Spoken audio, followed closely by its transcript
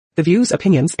The views,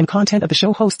 opinions, and content of the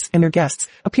show hosts and their guests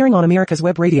appearing on America's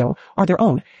Web Radio are their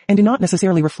own and do not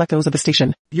necessarily reflect those of the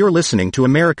station. You're listening to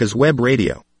America's Web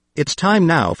Radio. It's time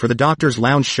now for the Doctor's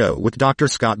Lounge Show with Dr.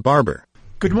 Scott Barbour.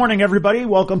 Good morning, everybody.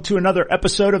 Welcome to another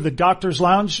episode of the Doctor's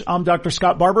Lounge. I'm Dr.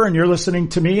 Scott Barbour, and you're listening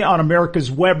to me on America's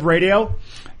Web Radio.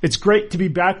 It's great to be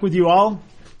back with you all.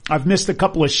 I've missed a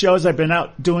couple of shows. I've been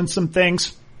out doing some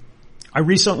things. I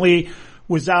recently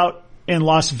was out in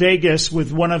Las Vegas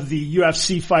with one of the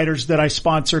UFC fighters that I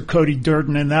sponsor, Cody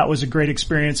Durden, and that was a great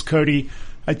experience. Cody,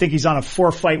 I think he's on a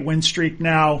 4-fight win streak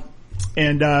now,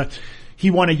 and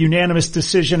he won a unanimous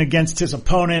decision against his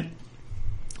opponent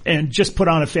and just put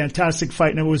on a fantastic fight,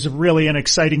 and it was really an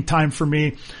exciting time for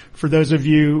me. For those of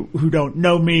you who don't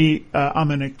know me,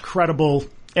 I'm an incredible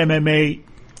MMA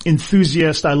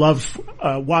enthusiast. I love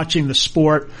watching the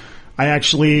sport. I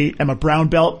actually am a brown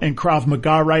belt in Krav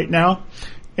Maga right now.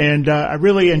 And I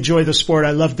really enjoy the sport.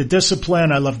 I love the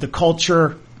discipline. I love the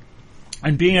culture.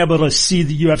 And being able to see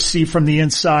the UFC from the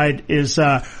inside is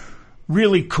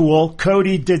really cool.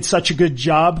 Cody did such a good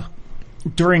job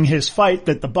during his fight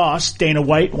that the boss, Dana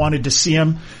White, wanted to see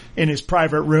him in his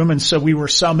private room. And so we were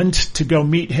summoned to go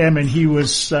meet him, and he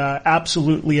was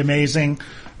absolutely amazing.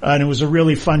 And it was a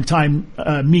really fun time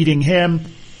meeting him.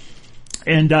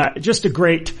 And just a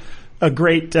great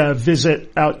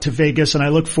visit out to Vegas, and I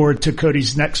look forward to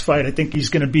Cody's next fight. I think he's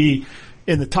going to be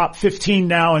in the top 15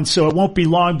 now, and so it won't be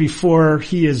long before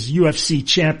he is UFC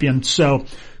champion. So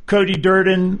Cody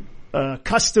Durden,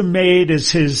 custom made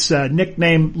is his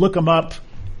nickname. Look him up.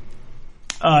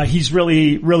 He's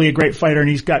really a great fighter, and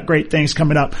he's got great things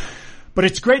coming up. But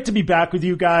it's great to be back with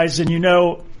you guys, and you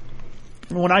know,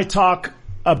 when I talk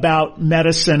about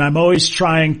medicine, I'm always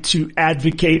trying to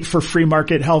advocate for free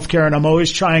market healthcare, and I'm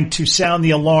always trying to sound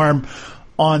the alarm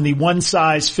on the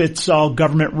one-size-fits-all,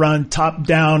 government-run,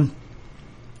 top-down,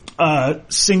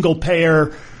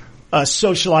 single-payer,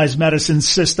 socialized medicine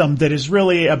system that is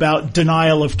really about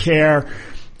denial of care.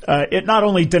 It not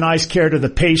only denies care to the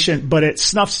patient, but it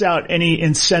snuffs out any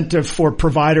incentive for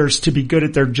providers to be good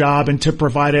at their job and to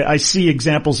provide it. I see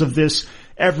examples of this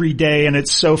every day, and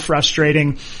it's so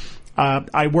frustrating.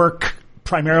 I work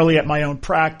primarily at my own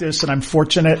practice, and I'm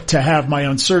fortunate to have my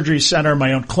own surgery center,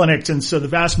 my own clinics, and so the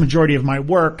vast majority of my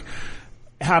work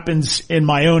happens in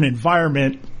my own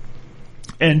environment,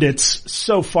 and it's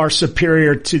so far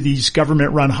superior to these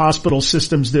government-run hospital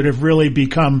systems that have really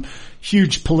become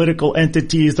huge political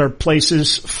entities. They're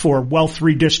places for wealth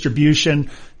redistribution.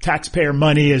 Taxpayer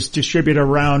money is distributed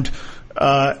around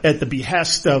at the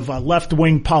behest of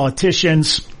left-wing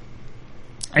politicians,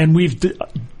 and we've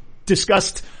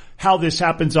discussed how this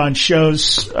happens on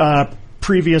shows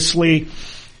previously.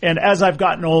 And as I've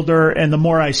gotten older and the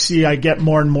more I see, I get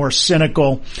more and more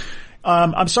cynical.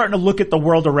 I'm starting to look at the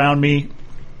world around me,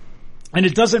 and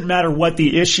it doesn't matter what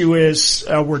the issue is.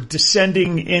 We're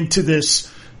descending into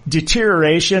this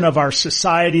deterioration of our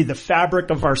society, the fabric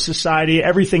of our society.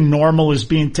 Everything normal is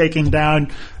being taken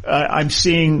down. I'm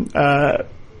seeing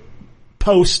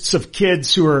posts of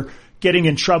kids who are getting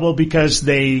in trouble because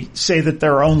they say that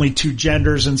there are only two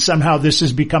genders, and somehow this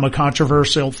has become a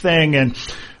controversial thing, and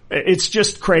it's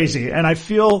just crazy. And I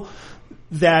feel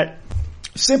that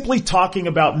simply talking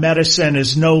about medicine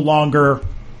is no longer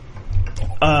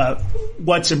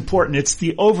what's important. It's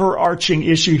the overarching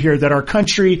issue here that our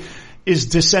country is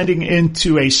descending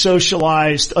into a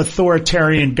socialized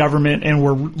authoritarian government, and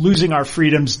we're losing our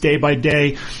freedoms day by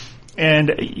day.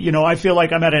 And, you know, I feel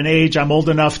like I'm at an age, I'm old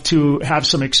enough to have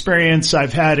some experience.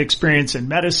 I've had experience in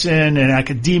medicine and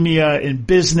academia, in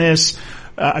business.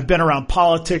 I've been around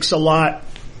politics a lot.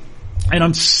 And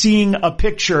I'm seeing a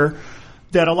picture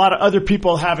that a lot of other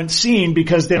people haven't seen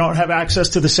because they don't have access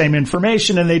to the same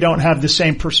information and they don't have the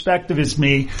same perspective as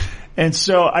me. And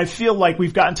so I feel like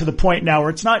we've gotten to the point now where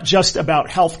it's not just about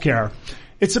healthcare.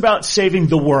 It's about saving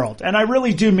the world. And I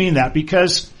really do mean that,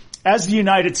 because as the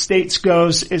United States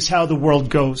goes is how the world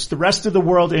goes. The rest of the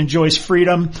world enjoys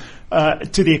freedom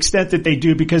to the extent that they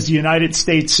do because the United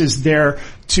States is there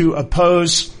to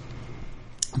oppose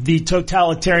the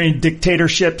totalitarian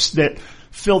dictatorships that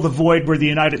fill the void where the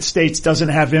United States doesn't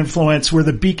have influence. We're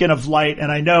the beacon of light,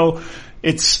 and I know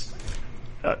it's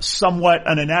somewhat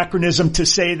an anachronism to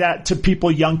say that to people.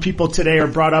 Young people today are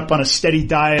brought up on a steady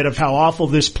diet of how awful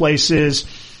this place is,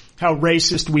 how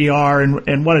racist we are,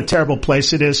 and what a terrible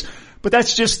place it is. But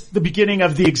that's just the beginning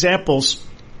of the examples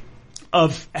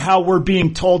of how we're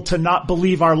being told to not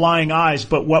believe our lying eyes,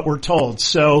 but what we're told.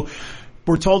 So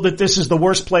we're told that this is the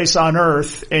worst place on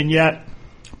earth, and yet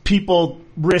people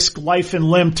risk life and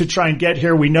limb to try and get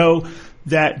here. We know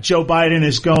that Joe Biden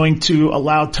is going to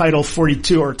allow Title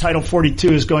 42, or Title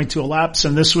 42 is going to elapse,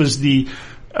 and this was the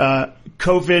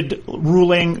COVID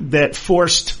ruling that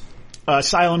forced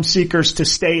asylum seekers to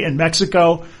stay in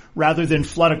Mexico rather than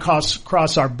flood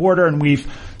across our border. And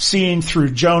we've seen through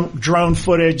drone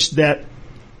footage that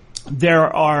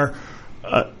there are,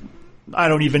 I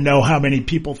don't even know how many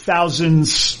people,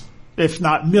 thousands, if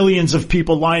not millions of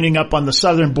people lining up on the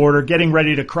southern border, getting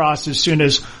ready to cross as soon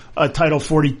as Title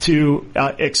 42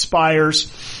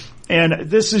 expires. And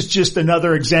this is just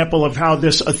another example of how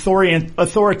this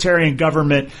authoritarian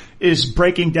government is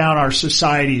breaking down our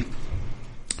society.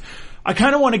 I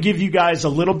kind of want to give you guys a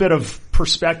little bit of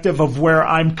perspective of where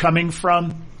I'm coming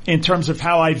from in terms of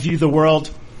how I view the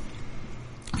world.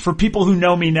 For people who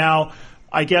know me now,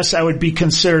 I guess I would be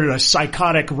considered a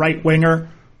psychotic right-winger.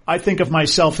 I think of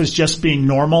myself as just being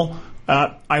normal.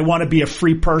 I want to be a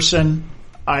free person.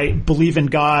 I believe in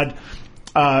God.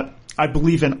 I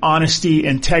believe in honesty,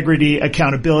 integrity,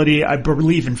 accountability. I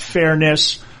believe in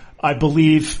fairness. I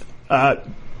believe, in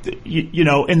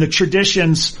the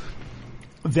traditions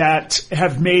that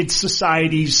have made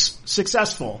societies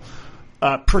successful.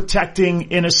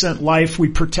 Protecting innocent life. We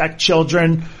protect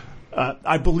children.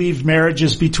 I believe marriage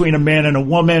is between a man and a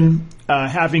woman.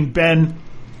 Having been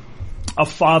a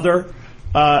father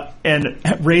and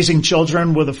raising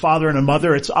children with a father and a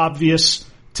mother, it's obvious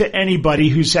to anybody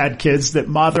who's had kids that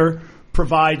mother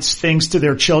provides things to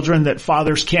their children that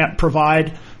fathers can't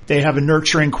provide. They have a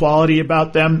nurturing quality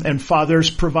about them, and fathers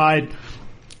provide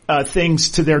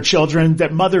things to their children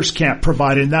that mothers can't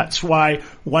provide. And that's why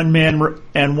one man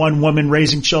and one woman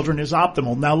raising children is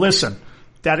optimal. Now listen,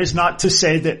 that is not to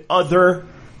say that other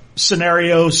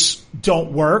scenarios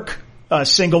don't work.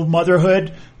 Single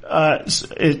motherhood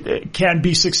it can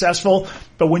be successful,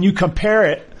 but when you compare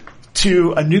it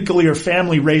to a nuclear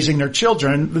family raising their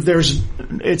children,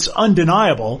 it's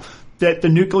undeniable that the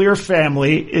nuclear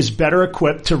family is better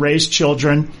equipped to raise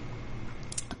children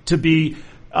to be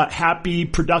happy,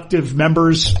 productive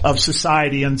members of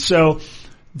society. And so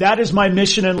that is my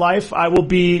mission in life. I will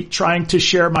be trying to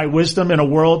share my wisdom in a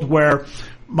world where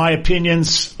my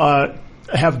opinions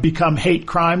have become hate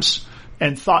crimes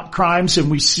and thought crimes,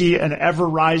 and we see an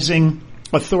ever-rising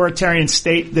authoritarian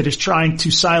state that is trying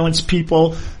to silence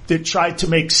people that try to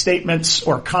make statements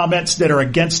or comments that are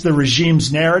against the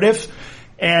regime's narrative.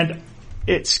 And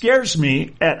it scares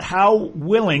me at how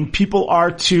willing people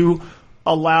are to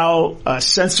allow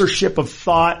censorship of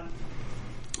thought.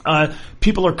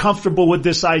 People are comfortable with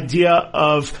this idea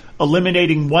of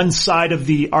eliminating one side of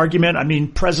the argument. I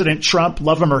mean, President Trump,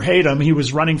 love him or hate him, he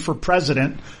was running for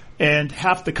president, and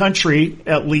half the country,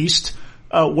 at least,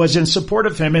 was in support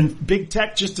of him. And big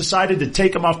tech just decided to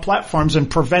take him off platforms and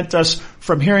prevent us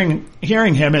from hearing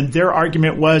him. And their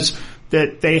argument was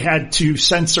that they had to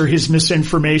censor his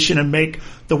misinformation and make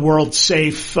the world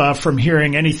safe from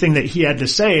hearing anything that he had to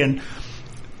say. And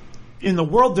in the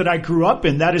world that I grew up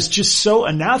in, that is just so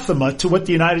anathema to what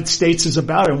the United States is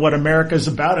about and what America is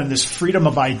about, and this freedom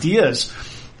of ideas.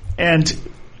 And,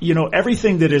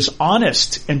 everything that is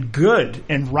honest and good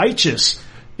and righteous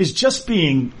is just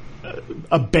being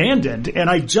abandoned. And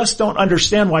I just don't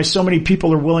understand why so many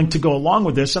people are willing to go along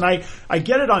with this. And I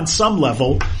get it on some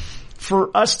level.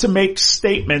 For us to make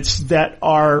statements that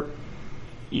are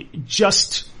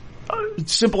just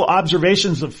simple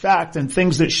observations of fact and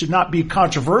things that should not be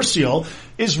controversial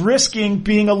is risking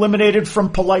being eliminated from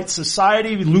polite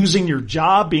society, losing your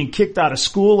job, being kicked out of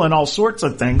school, and all sorts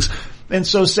of things. And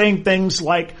so saying things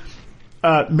like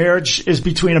marriage is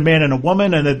between a man and a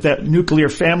woman, and that nuclear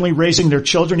family raising their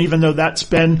children, even though that's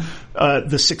been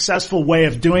the successful way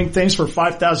of doing things for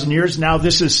 5,000 years, now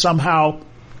this is somehow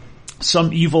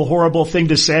some evil, horrible thing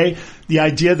to say. The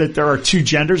idea that there are two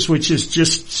genders, which is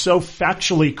just so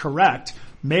factually correct,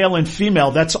 male and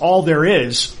female, that's all there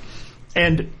is.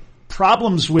 And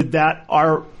problems with that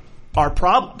are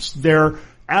problems. They're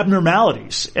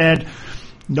abnormalities. And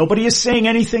nobody is saying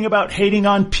anything about hating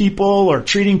on people or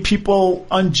treating people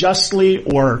unjustly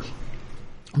or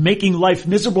making life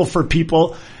miserable for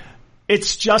people.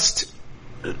 It's just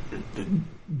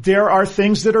there are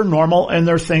things that are normal and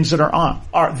there are things that are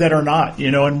not,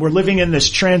 and we're living in this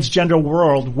transgender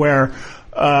world where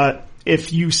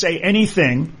if you say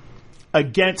anything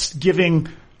against giving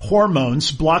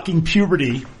hormones, blocking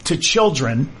puberty to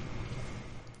children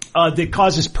that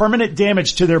causes permanent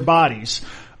damage to their bodies,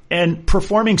 and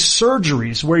performing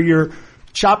surgeries where you're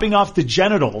chopping off the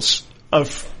genitals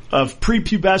of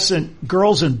prepubescent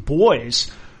girls and boys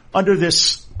under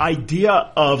this idea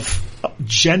of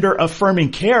gender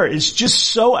affirming care is just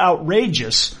so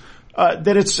outrageous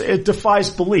that it defies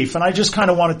belief. And I just kind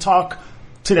of want to talk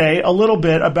today a little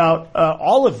bit about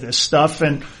all of this stuff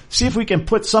and see if we can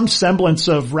put some semblance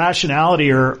of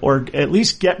rationality or at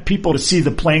least get people to see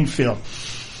the playing field.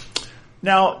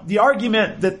 Now, the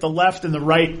argument that the left and the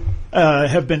right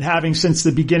have been having since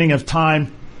the beginning of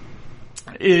time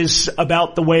is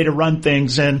about the way to run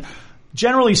things. And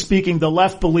generally speaking, the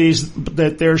left believes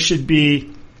that there should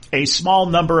be a small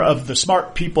number of the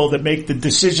smart people that make the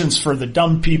decisions for the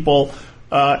dumb people,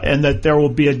 and that there will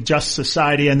be a just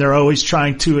society, and they're always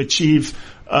trying to achieve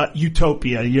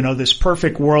utopia, this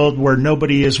perfect world where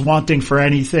nobody is wanting for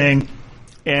anything,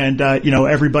 and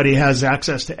everybody has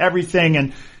access to everything.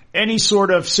 And any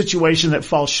sort of situation that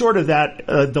falls short of that,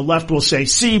 the left will say,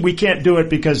 see, we can't do it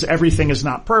because everything is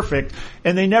not perfect.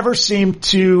 And they never seem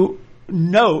to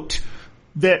note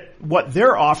that what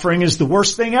they're offering is the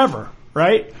worst thing ever,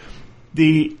 right?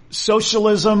 The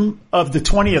socialism of the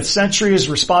 20th century is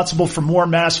responsible for more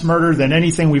mass murder than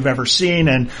anything we've ever seen.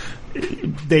 And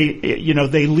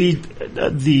they lead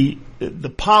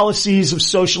the policies of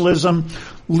socialism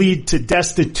lead to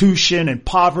destitution and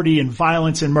poverty and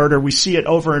violence and murder. We see it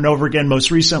over and over again,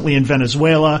 most recently in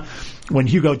Venezuela when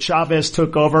Hugo Chavez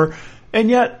took over. And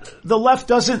yet the left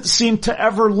doesn't seem to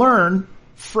ever learn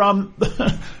from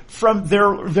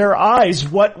their eyes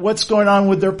what's going on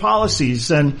with their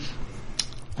policies. And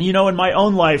in my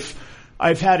own life,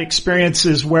 I've had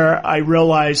experiences where I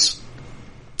realize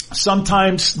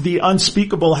sometimes the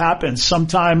unspeakable happens.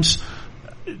 Sometimes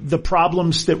the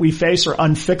problems that we face are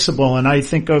unfixable. And I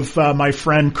think of my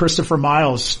friend Christopher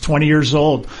Miles, 20 years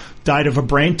old, died of a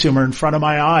brain tumor in front of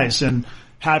my eyes, and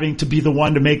having to be the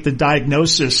one to make the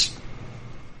diagnosis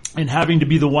and having to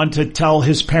be the one to tell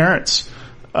his parents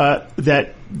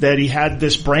that he had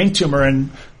this brain tumor,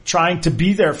 and trying to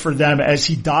be there for them as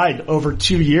he died over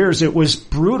 2 years. It was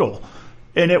brutal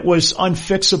and it was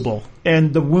unfixable,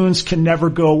 and the wounds can never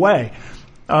go away.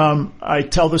 I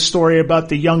tell the story about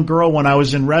the young girl when I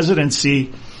was in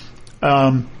residency.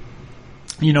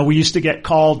 We used to get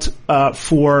called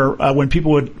for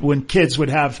when kids would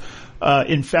have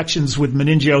infections with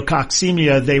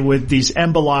meningococemia, these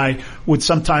emboli would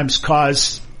sometimes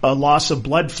cause a loss of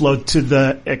blood flow to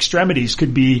the extremities.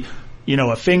 Could be,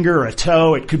 a finger, a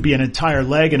toe. It could be an entire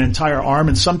leg, an entire arm.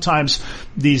 And sometimes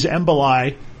these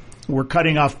emboli were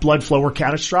cutting off blood flow, were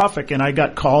catastrophic. And I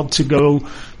got called to go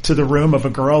to the room of a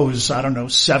girl who's,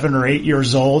 7 or 8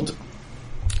 years old.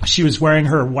 She was wearing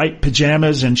her white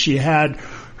pajamas, and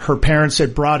her parents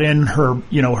had brought in her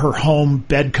home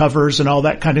bed covers and all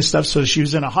that kind of stuff. So she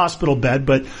was in a hospital bed,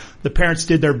 but the parents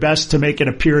did their best to make it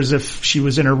appear as if she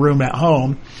was in her room at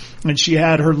home. And she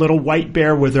had her little white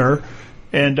bear with her.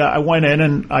 And I went in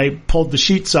and I pulled the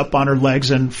sheets up on her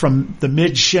legs, and from the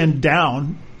mid shin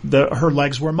down, her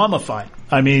legs were mummified.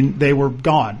 I mean, they were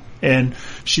gone. And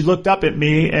she looked up at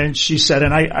me and she said,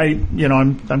 and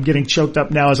I'm getting choked up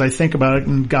now as I think about it.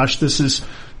 And gosh, this is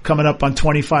coming up on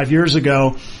 25 years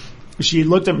ago. She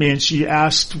looked at me and she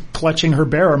asked, clutching her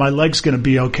bear, are my legs going to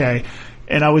be okay?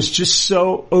 And I was just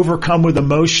so overcome with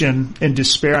emotion and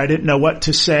despair. I didn't know what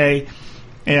to say.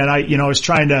 And I was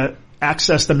trying to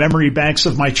access the memory banks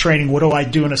of my training. What do I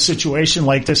do in a situation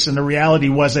like this? And the reality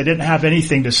was I didn't have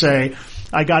anything to say.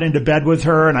 I got into bed with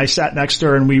her and I sat next to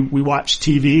her and we watched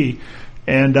TV,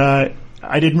 and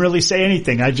I didn't really say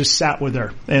anything. I just sat with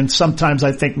her. And sometimes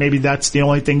I think maybe that's the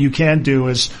only thing you can do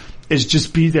is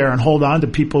just be there and hold on to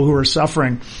people who are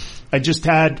suffering. I just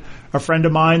had a friend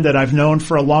of mine that I've known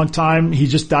for a long time. He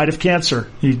just died of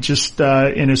cancer. He just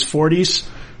in his 40s.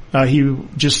 He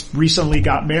just recently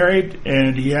got married,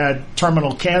 and he had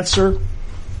terminal cancer,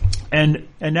 and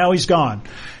now he's gone.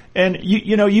 And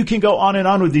you can go on and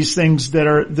on with these things that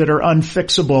are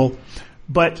unfixable,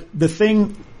 but the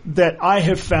thing that I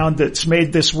have found that's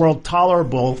made this world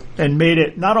tolerable and made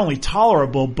it not only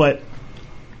tolerable but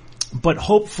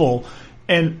hopeful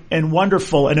and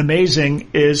wonderful and amazing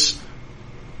is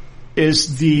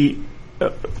the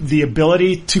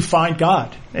ability to find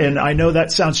God. And I know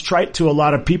that sounds trite to a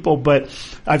lot of people, but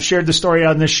I've shared the story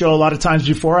on this show a lot of times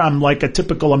before. I'm like a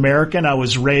typical American. I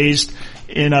was raised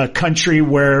in a country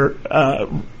where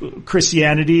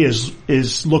Christianity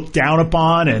is looked down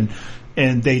upon,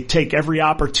 and they take every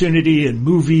opportunity in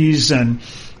movies, and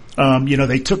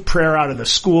they took prayer out of the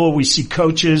school. We see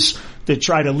coaches that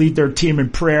try to lead their team in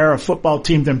prayer, a football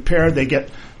team in prayer. They get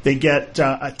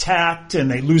attacked and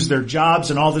they lose their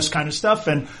jobs and all this kind of stuff.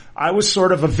 And I was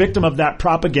sort of a victim of that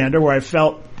propaganda, where I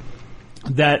felt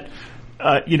that,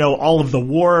 all of the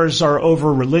wars are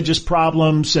over religious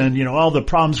problems, and, all the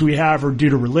problems we have are due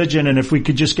to religion. And if we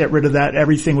could just get rid of that,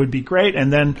 everything would be great.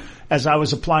 And then as I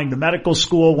was applying to medical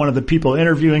school, one of the people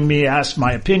interviewing me asked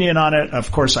my opinion on it.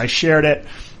 Of course, I shared it.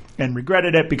 and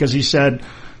regretted it because he said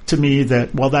to me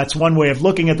that, well, that's one way of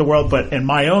looking at the world, but in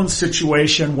my own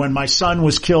situation, when my son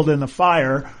was killed in the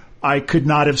fire, I could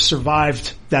not have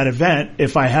survived that event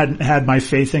if I hadn't had my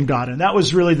faith in God. And that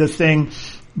was really the thing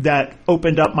that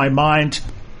opened up my mind.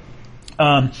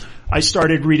 I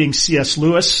started reading C.S.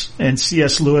 Lewis, and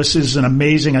C.S. Lewis is an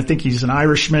amazing, I think he's an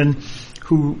Irishman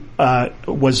who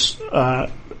was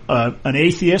an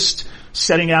atheist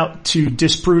setting out to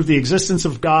disprove the existence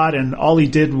of God, and all he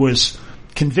did was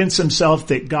convince himself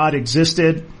that God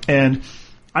existed. And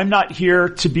I'm not here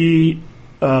to be,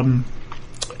 I'm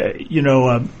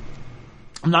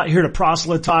not here to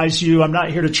proselytize you. I'm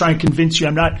not here to try and convince you.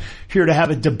 I'm not here to have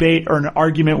a debate or an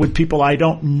argument with people. I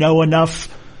don't know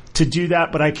enough to do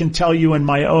that, but I can tell you in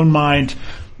my own mind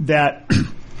that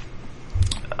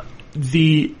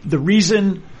the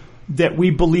reason that we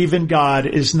believe in God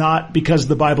is not because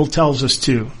the Bible tells us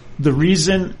to. The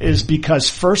reason is because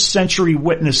first century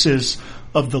witnesses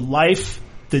of the life,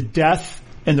 the death,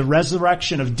 and the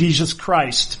resurrection of Jesus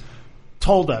Christ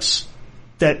told us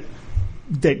that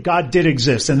God did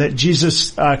exist and that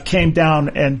Jesus came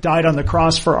down and died on the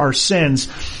cross for our sins.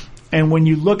 And when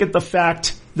you look at the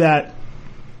fact that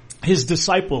his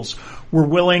disciples were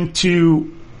willing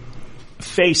to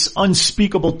face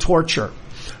unspeakable torture,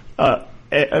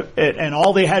 and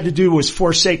all they had to do was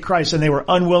forsake Christ, and they were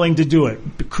unwilling to do it,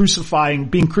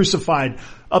 being crucified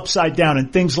upside down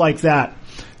and things like that.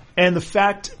 And the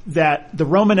fact that the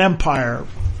Roman Empire,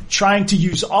 trying to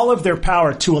use all of their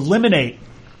power to eliminate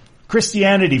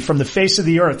Christianity from the face of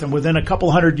the earth, and within a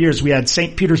couple hundred years we had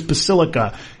St. Peter's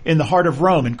Basilica in the heart of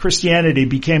Rome, and Christianity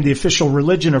became the official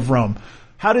religion of Rome.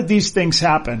 How did these things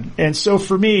happen? And so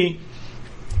for me,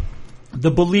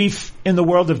 the belief in the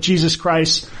world of Jesus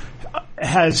Christ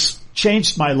has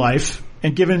changed my life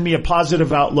and given me a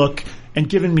positive outlook and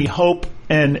given me hope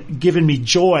and given me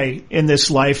joy in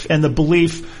this life, and the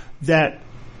belief that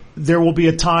there will be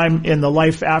a time in the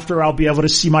life after I'll be able to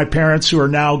see my parents who are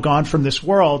now gone from this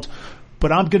world,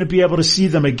 but I'm going to be able to see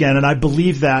them again, and I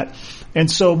believe that. And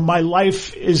so my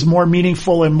life is more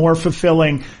meaningful and more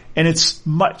fulfilling, and it's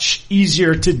much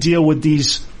easier to deal with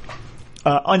these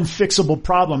unfixable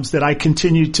problems that I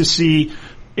continue to see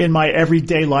in my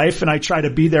everyday life, and I try to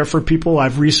be there for people.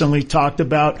 I've recently talked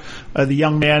about the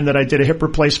young man that I did a hip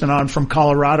replacement on from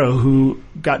Colorado who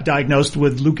got diagnosed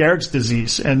with Lou Gehrig's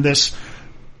disease, and this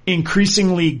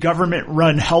increasingly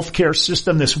government-run healthcare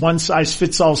system, this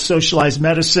one-size-fits-all socialized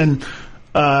medicine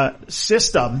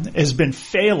system has been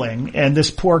failing, and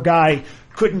this poor guy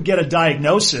couldn't get a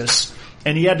diagnosis,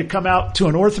 and he had to come out to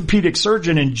an orthopedic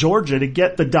surgeon in Georgia to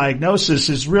get the diagnosis.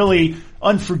 Is really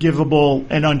unforgivable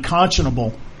and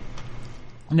unconscionable.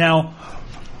 Now,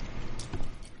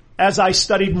 as I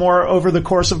studied more over the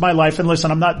course of my life, and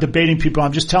listen, I'm not debating people,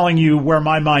 I'm just telling you where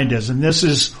my mind is, and this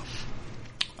is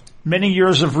many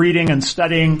years of reading and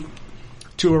studying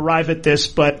to arrive at this,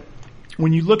 but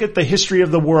when you look at the history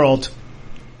of the world,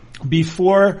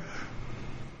 before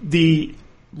the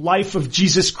life of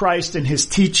Jesus Christ and his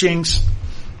teachings,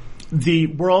 the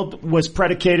world was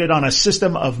predicated on a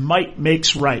system of might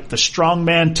makes right. The strong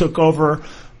man took over.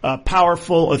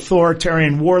 Powerful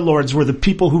authoritarian warlords were the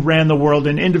people who ran the world,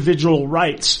 and individual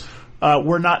rights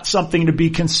were not something to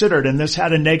be considered. And this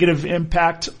had a negative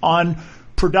impact on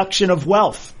production of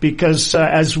wealth because,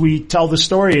 as we tell the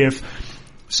story, if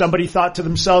somebody thought to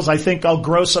themselves, I think I'll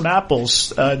grow some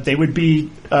apples, they would be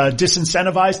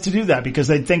disincentivized to do that because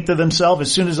they'd think to themselves,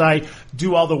 as soon as I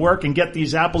do all the work and get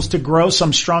these apples to grow,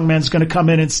 some strong man's going to come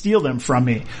in and steal them from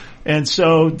me. And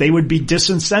so they would be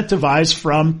disincentivized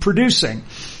from producing.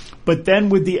 But then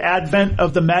with the advent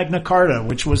of the Magna Carta,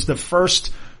 which was the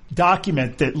first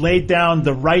document that laid down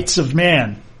the rights of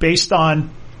man based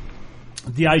on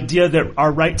the idea that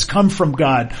our rights come from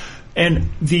God, and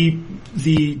the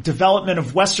development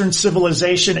of Western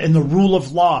civilization and the rule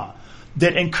of law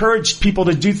that encouraged people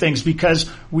to do things, because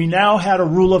we now had a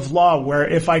rule of law where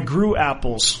if I grew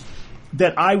apples,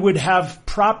 that I would have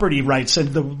property rights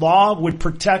and the law would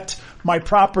protect my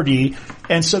property.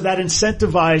 And so that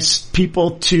incentivized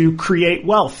people to create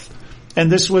wealth.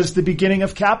 And this was the beginning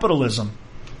of capitalism.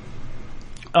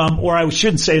 Or I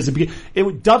shouldn't say as the beginning,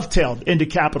 it dovetailed into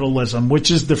capitalism, which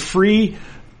is the free,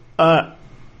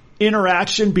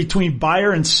 interaction between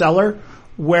buyer and seller,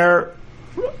 where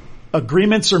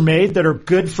agreements are made that are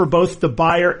good for both the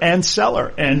buyer and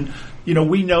seller. And,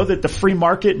 we know that the free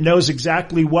market knows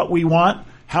exactly what we want,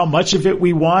 how much of it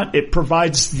we want. It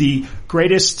provides the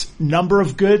greatest number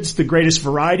of goods, the greatest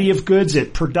variety of goods.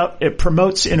 It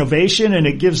promotes innovation, and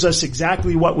it gives us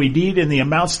exactly what we need in the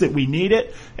amounts that we need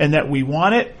it and that we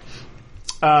want it.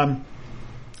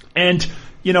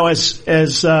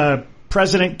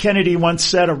 President Kennedy once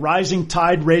said, a rising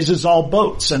tide raises all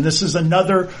boats. And this is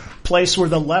another place where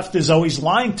the left is always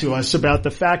lying to us about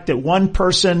the fact that one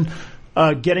person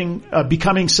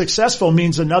becoming successful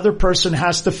means another person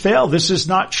has to fail. This is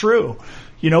not true.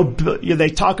 They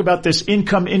talk about this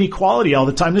income inequality all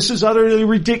the time. This is utterly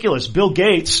ridiculous. Bill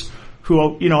Gates,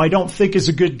 who, I don't think is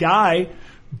a good guy,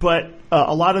 but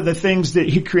a lot of the things that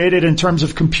he created in terms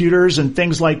of computers and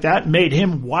things like that made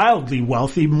him wildly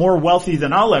wealthy, more wealthy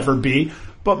than I'll ever be.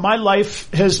 But my life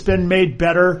has been made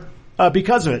better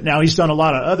because of it. Now, he's done a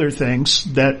lot of other things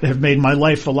that have made my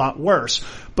life a lot worse.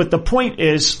 But the point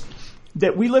is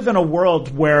that we live in a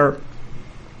world where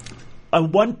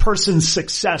one person's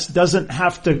success doesn't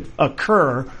have to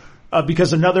occur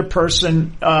because another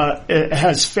person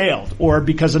has failed or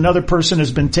because another person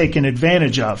has been taken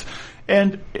advantage of.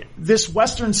 And this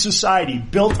Western society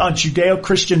built on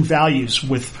Judeo-Christian values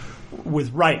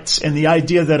with rights and the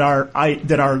idea that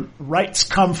our rights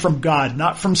come from God,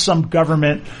 not from some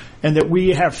government, and that we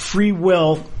have free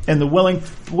will and the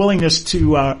willingness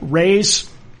to raise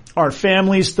our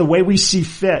families the way we see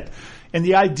fit. And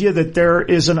the idea that there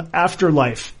is an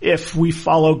afterlife if we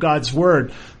follow God's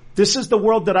word. This is the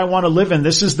world that I want to live in.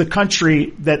 This is the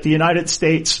country that the United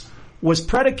States was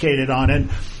predicated on. And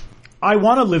I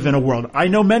want to live in a world, I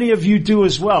know many of you do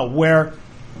as well, where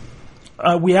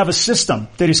we have a system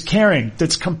that is caring,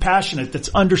 that's compassionate, that's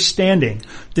understanding,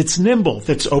 that's nimble,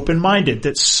 that's open-minded,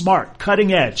 that's smart,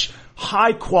 cutting edge,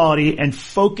 high quality, and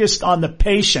focused on the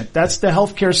patient. That's the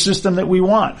healthcare system that we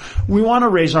want. We want to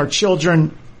raise our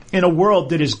children in a world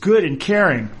that is good and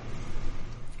caring.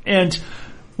 And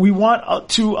we want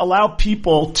to allow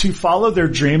people to follow their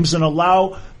dreams and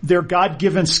allow their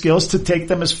God-given skills to take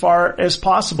them as far as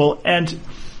possible. And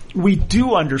we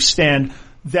do understand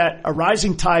that a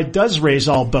rising tide does raise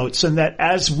all boats, and that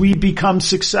as we become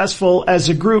successful as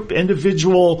a group,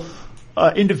 individuals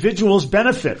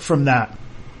benefit from that.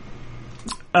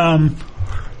 When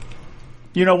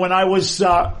I was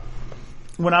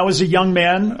a young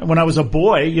man, when I was a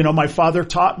boy, my father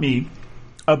taught me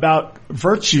about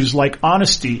virtues like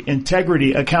honesty,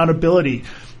 integrity, accountability.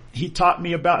 He taught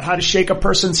me about how to shake a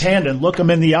person's hand and look them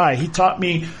in the eye. He taught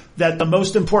me that the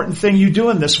most important thing you do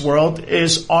in this world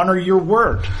is honor your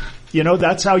word.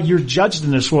 That's how you're judged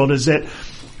in this world, is that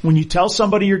when you tell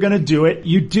somebody you're going to do it,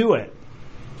 you do it.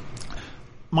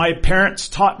 My parents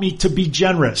taught me to be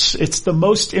generous. It's the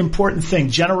most important thing.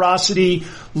 Generosity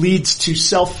leads to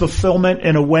self-fulfillment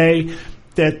in a way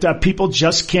that people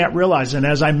just can't realize. And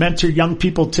as I mentor young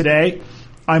people today,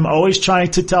 I'm always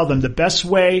trying to tell them the best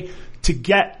way to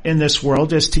get in this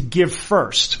world is to give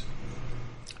first.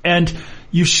 And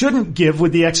you shouldn't give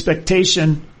with the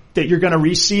expectation that you're going to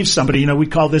receive somebody. We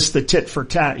call this the tit for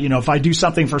tat. If I do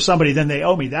something for somebody, then they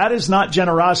owe me. That is not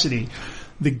generosity.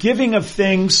 The giving of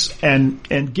things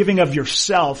and giving of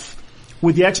yourself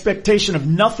with the expectation of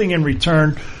nothing in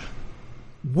return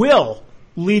will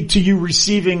lead to you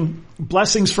receiving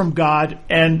blessings from God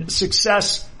and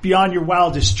success beyond your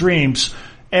wildest dreams.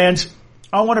 And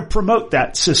I want to promote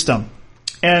that system.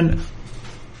 And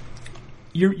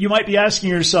you might be asking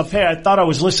yourself, hey, I thought I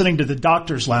was listening to the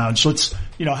Doctor's Lounge. Let's,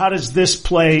 how does this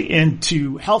play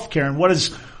into healthcare, and what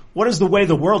does the way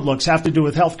the world looks have to do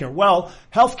with healthcare? Well,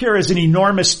 healthcare is an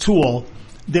enormous tool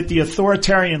that the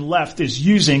authoritarian left is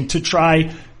using to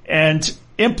try and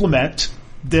implement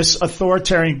this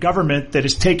authoritarian government that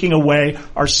is taking away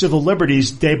our civil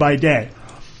liberties day by day.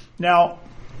 Now,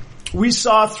 we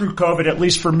saw through COVID, at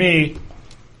least for me,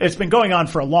 it's been going on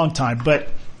for a long time, but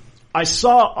I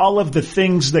saw all of the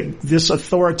things that this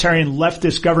authoritarian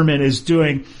leftist government is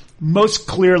doing most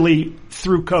clearly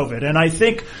through COVID. And I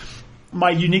think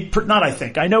I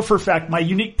know for a fact my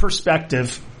unique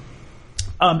perspective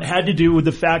had to do with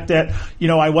the fact that,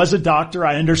 I was a doctor.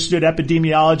 I understood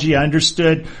epidemiology. I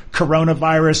understood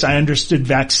coronavirus. I understood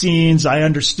vaccines. I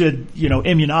understood,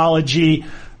 immunology.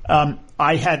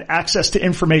 I had access to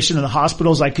information in the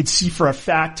hospitals. I could see for a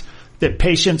fact that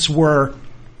patients were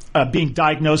being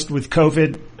diagnosed with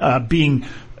COVID, being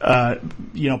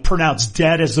pronounced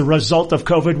dead as the result of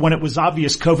COVID, when it was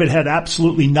obvious COVID had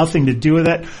absolutely nothing to do with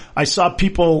it. I saw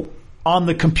people on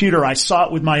the computer. I saw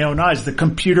it with my own eyes. The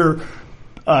computer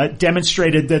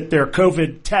demonstrated that their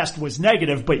COVID test was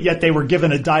negative, but yet they were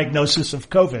given a diagnosis of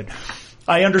COVID.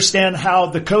 I understand how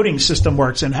the coding system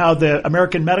works and how the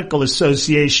American Medical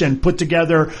Association put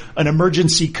together an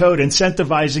emergency code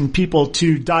incentivizing people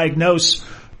to diagnose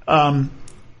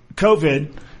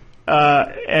COVID.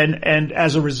 And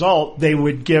as a result, they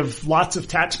would give lots of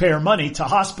taxpayer money to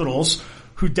hospitals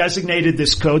who designated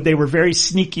this code. They were very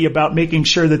sneaky about making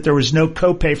sure that there was no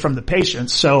copay from the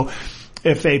patients. So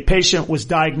if a patient was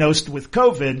diagnosed with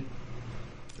COVID,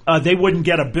 they wouldn't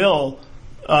get a bill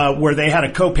where they had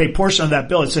a copay portion of that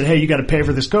bill. It said, hey, you got to pay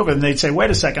for this COVID. And they'd say, wait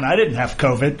a second, I didn't have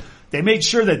COVID. They made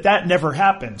sure that that never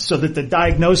happened so that the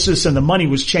diagnosis and the money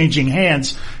was changing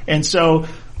hands. And so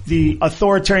the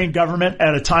authoritarian government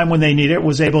at a time when they need it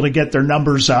was able to get their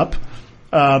numbers up,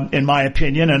 in my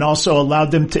opinion, and also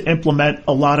allowed them to implement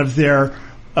a lot of their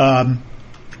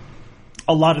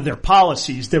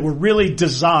policies that were really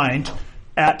designed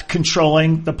at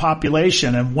controlling the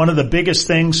population. And one of the biggest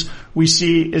things we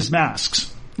see is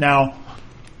masks. Now,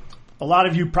 a lot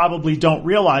of you probably don't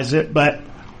realize it, but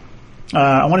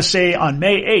I want to say on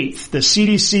May 8th, the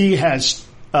CDC has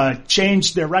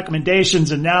changed their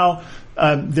recommendations, and now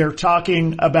they're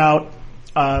talking about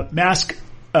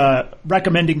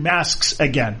recommending masks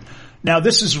again. Now,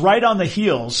 this is right on the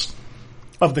heels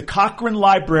of the Cochrane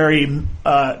Library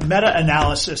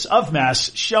meta-analysis of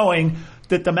masks showing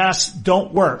that the masks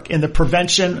don't work in the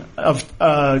prevention of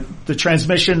the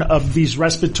transmission of these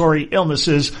respiratory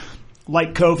illnesses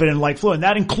like COVID and like flu. And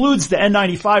that includes the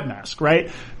N95 mask,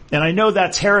 right? And I know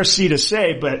that's heresy to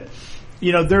say, but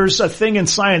you know, there's a thing in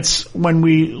science when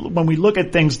we look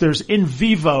at things, there's in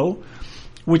vivo,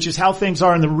 which is how things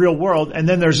are in the real world, and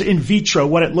then there's in vitro,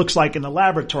 what it looks like in the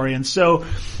laboratory. And so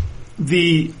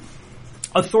the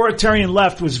authoritarian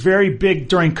left was very big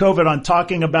during COVID on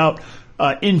talking about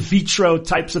in vitro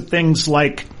types of things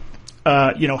like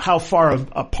how far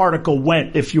a particle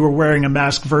went if you were wearing a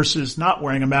mask versus not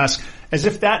wearing a mask, as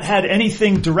if that had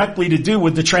anything directly to do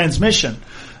with the transmission.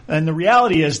 And the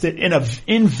reality is that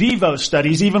in vivo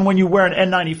studies, even when you wear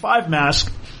an N95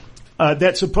 mask,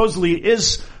 that supposedly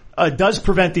does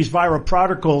prevent these viral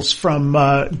particles from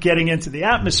getting into the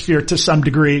atmosphere to some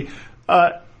degree,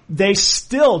 they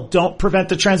still don't prevent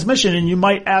the transmission. And you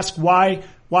might ask, why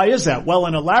is that? Well,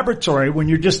 in a laboratory, when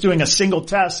you're just doing a single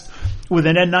test with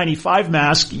an N95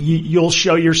 mask, you'll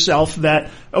show yourself that,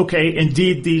 okay,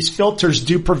 indeed, these filters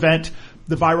do prevent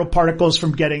the viral particles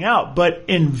from getting out. But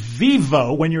in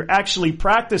vivo, when you're actually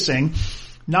practicing,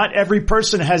 not every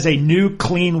person has a new,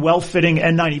 clean, well-fitting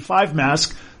N95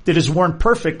 mask that is worn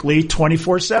perfectly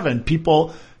 24/7.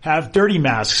 People have dirty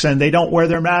masks and they don't wear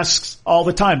their masks all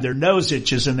the time. Their nose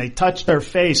itches and they touch their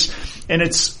face. And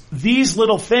it's these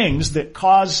little things that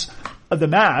cause the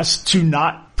mask to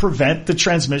not prevent the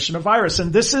transmission of virus.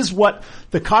 And this is what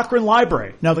the Cochrane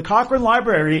Library. Now, the Cochrane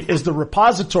Library is the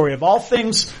repository of all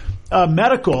things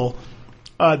medical.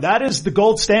 That is the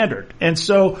gold standard. And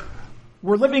so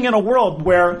we're living in a world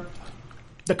where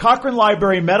the Cochrane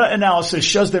Library meta-analysis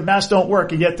shows that masks don't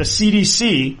work, and yet the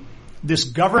CDC, this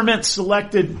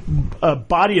government-selected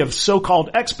body of so-called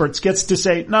experts, gets to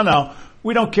say, no,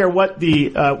 we don't care what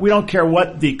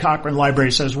the Cochrane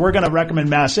Library says. We're going to recommend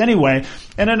masks anyway.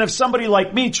 And then if somebody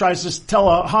like me tries to tell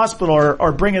a hospital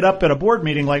or bring it up at a board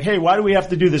meeting, like, hey, why do we have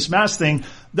to do this mask thing?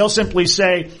 They'll simply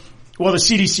say, well, the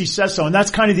CDC says so. And that's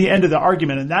kind of the end of the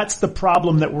argument. And that's the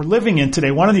problem that we're living in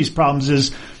today. One of these problems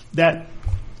is that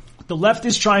the left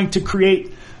is trying to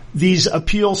create these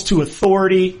appeals to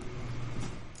authority,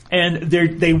 and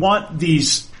they want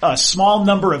these small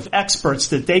number of experts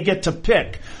that they get to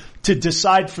pick to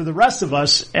decide for the rest of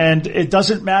us. And it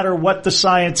doesn't matter what the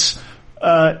science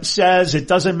says. It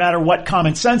doesn't matter what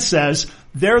common sense says.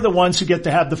 They're the ones who get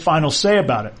to have the final say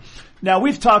about it. Now,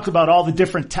 we've talked about all the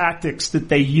different tactics that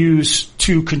they use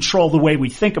to control the way we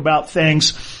think about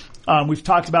things. We've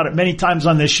talked about it many times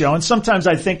on this show, and sometimes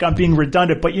I think I'm being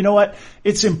redundant, but you know what?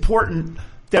 It's important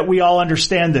that we all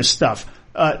understand this stuff.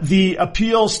 The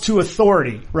appeals to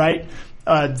authority, right?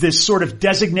 This sort of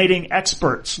designating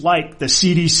experts like the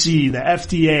CDC, the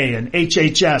FDA, and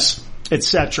HHS,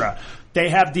 etc. They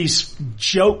have these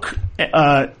joke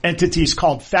entities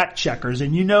called fact checkers,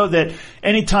 and you know that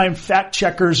anytime fact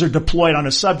checkers are deployed on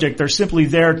a subject, they're simply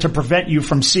there to prevent you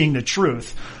from seeing the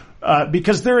truth.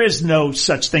 Because there is no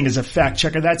such thing as a fact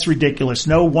checker. That's ridiculous.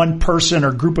 No one person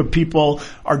or group of people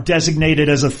are designated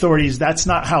as authorities. That's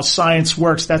not how science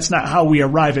works. That's not how we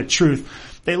arrive at truth.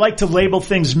 They like to label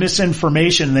things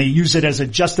misinformation. They use it as a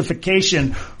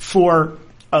justification for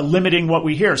limiting what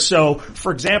we hear. So,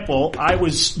 for example, I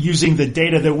was using the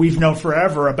data that we've known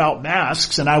forever about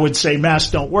masks, and I would say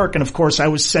masks don't work. And of course, I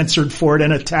was censored for it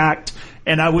and attacked.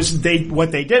 And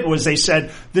what they did was they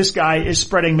said, this guy is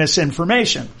spreading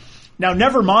misinformation. Now,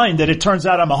 never mind that it turns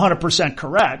out I'm 100%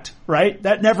 correct, right?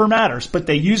 That never matters. But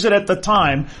they use it at the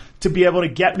time to be able to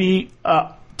get me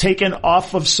taken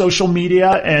off of social media,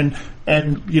 and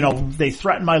they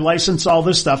threaten my license, all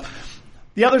this stuff.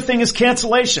 The other thing is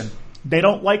cancellation. They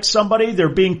don't like somebody, they're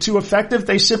being too effective,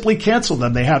 they simply cancel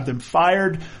them. They have them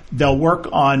fired. They'll work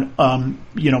on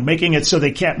making it so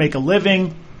they can't make a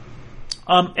living.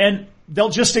 And they'll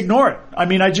just ignore it. I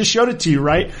mean, I just showed it to you,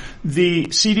 right? The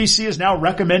CDC is now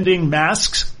recommending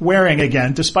masks wearing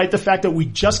again, despite the fact that we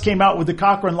just came out with the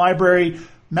Cochrane Library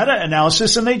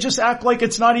meta-analysis, and they just act like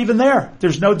it's not even there.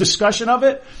 There's no discussion of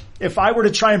it. If I were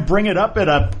to try and bring it up at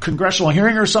a congressional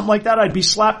hearing or something like that, I'd be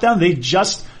slapped down. They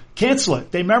just cancel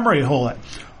it. They memory hole it.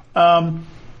 And,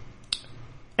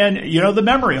 the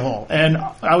memory hole. And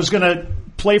I was going to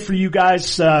play for you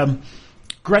guys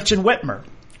Gretchen Whitmer,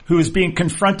 who is being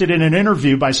confronted in an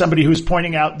interview by somebody who's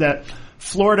pointing out that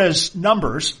Florida's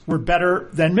numbers were better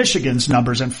than Michigan's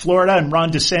numbers. And Florida and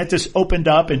Ron DeSantis opened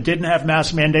up and didn't have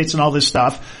mask mandates and all this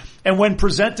stuff. And when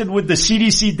presented with the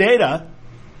CDC data,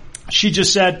 she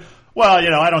just said, well,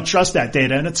 I don't trust that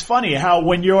data. And it's funny how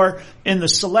when you're in the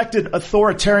selected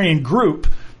authoritarian group,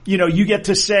 you get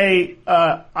to say,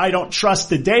 I don't trust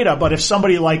the data. But if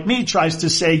somebody like me tries to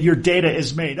say your data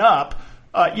is made up,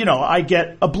 I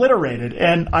get obliterated.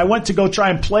 And I went to go try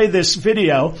and play this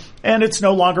video, and it's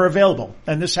no longer available.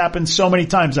 And this happens so many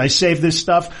times. I save this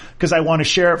stuff because I want to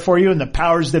share it for you, and the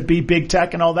powers that be, big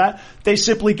tech and all that, they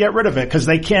simply get rid of it because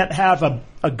they can't have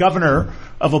a governor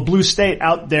of a blue state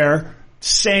out there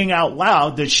saying out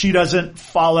loud that she doesn't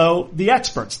follow the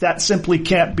experts. That simply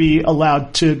can't be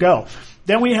allowed to go.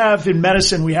 Then we have in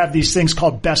medicine, we have these things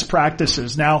called best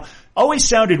practices. Now, always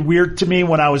sounded weird to me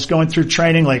when I was going through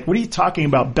training. Like, what are you talking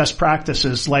about best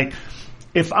practices? Like,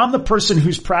 if I'm the person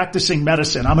who's practicing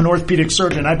medicine, I'm an orthopedic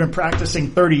surgeon, I've been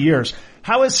practicing 30 years.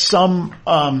 How is some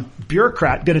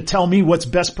bureaucrat going to tell me what's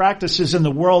best practices in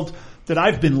the world that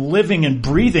I've been living and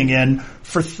breathing in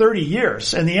for 30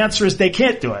 years? And the answer is they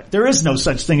can't do it. There is no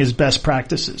such thing as best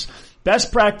practices.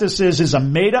 Best practices is a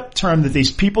made-up term that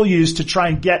these people use to try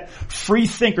and get free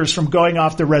thinkers from going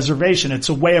off the reservation. It's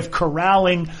a way of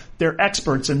corralling their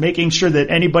experts and making sure that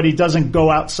anybody doesn't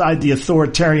go outside the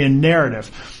authoritarian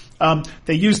narrative.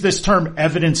 They use this term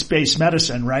evidence-based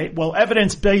medicine, right? Well,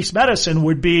 evidence-based medicine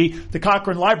would be the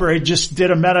Cochrane Library just did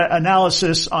a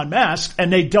meta-analysis on masks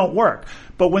and they don't work.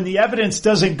 But when the evidence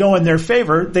doesn't go in their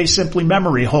favor, they simply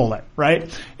memory hole it, right?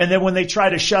 And then when they try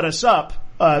to shut us up,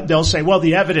 they'll say, well,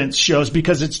 the evidence shows,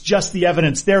 because it's just the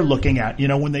evidence they're looking at.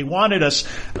 When they wanted us,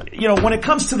 when it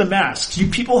comes to the masks, you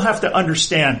people have to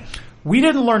understand, we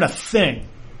didn't learn a thing,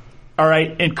 all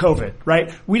right, in COVID,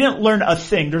 right? We didn't learn a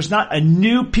thing. There's not a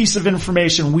new piece of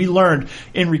information we learned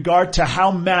in regard to how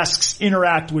masks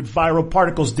interact with viral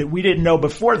particles that we didn't know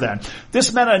before then.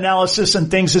 This meta-analysis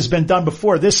and things has been done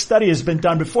before. This study has been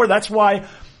done before. That's why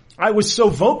I was so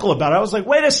vocal about it. I was like,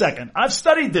 wait a second. I've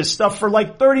studied this stuff for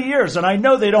like 30 years and I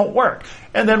know they don't work.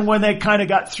 And then when they kind of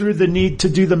got through the need to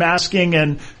do the masking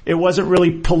and it wasn't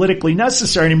really politically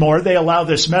necessary anymore, they allow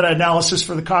this meta-analysis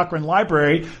for the Cochrane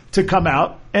Library to come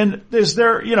out. And does the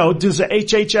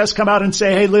HHS come out and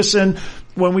say, hey, listen,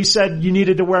 when we said you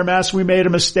needed to wear masks, we made a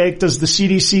mistake? Does the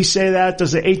CDC say that?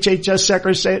 Does the HHS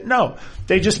secretary say it? No.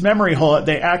 They just memory hole it.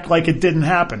 They act like it didn't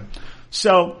happen.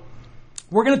 So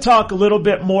we're going to talk a little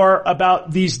bit more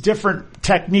about these different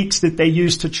techniques that they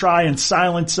use to try and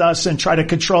silence us and try to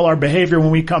control our behavior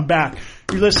when we come back.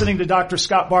 You're listening to Dr.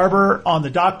 Scott Barbour on the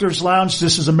Doctor's Lounge.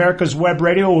 This is America's Web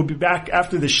Radio. We'll be back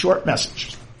after this short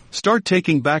message. Start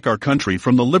taking back our country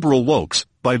from the liberal wokes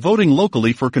by voting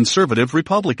locally for conservative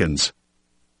Republicans.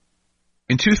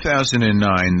 In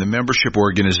 2009, the membership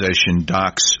organization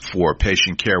Docs for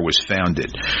Patient Care was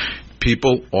founded.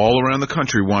 People all around the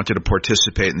country wanted to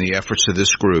participate in the efforts of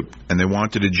this group, and they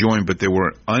wanted to join, but they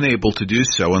were unable to do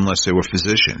so unless they were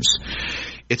physicians.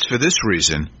 It's for this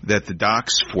reason that the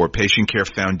Docs for Patient Care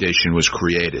Foundation was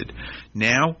created.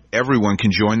 Now, everyone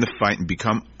can join the fight and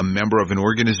become a member of an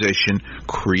organization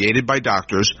created by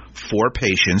doctors for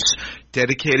patients,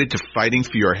 dedicated to fighting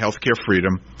for your healthcare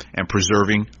freedom and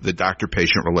preserving the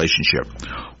doctor-patient relationship.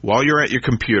 While you're at your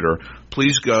computer,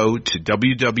 please go to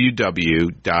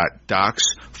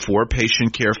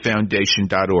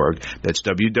www.docs4patientcarefoundation.org. That's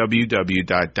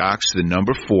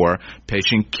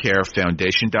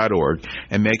www.docs4patientcarefoundation.org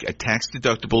and make a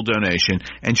tax-deductible donation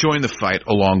and join the fight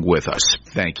along with us.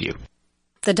 Thank you.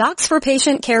 The Docs for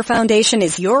Patient Care Foundation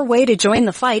is your way to join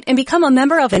the fight and become a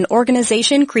member of an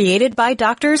organization created by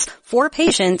doctors for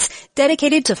patients,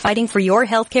 dedicated to fighting for your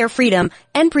healthcare freedom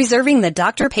and preserving the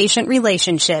doctor-patient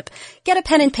relationship. Get a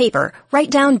pen and paper.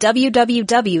 Write down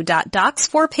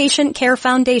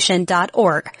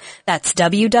www.docs4patientcarefoundation.org. That's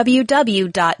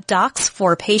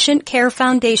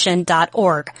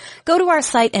www.docs4patientcarefoundation.org. Go to our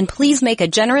site and please make a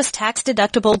generous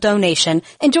tax-deductible donation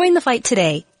and join the fight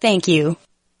today. Thank you.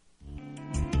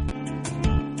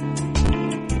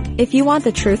 If you want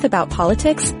the truth about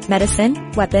politics,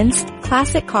 medicine, weapons,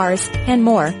 classic cars, and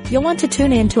more, you'll want to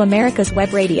tune in to America's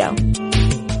Web Radio.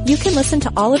 You can listen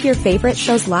to all of your favorite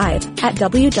shows live at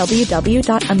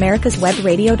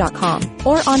www.americaswebradio.com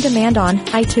or on demand on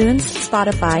iTunes,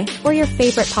 Spotify, or your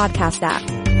favorite podcast app.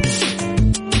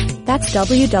 That's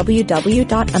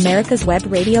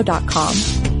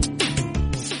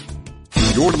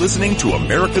www.americaswebradio.com. You're listening to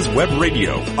America's Web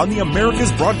Radio on the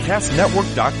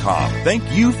AmericasBroadcastNetwork.com.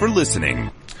 Thank you for listening.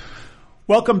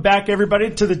 Welcome back,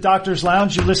 everybody, to the Doctor's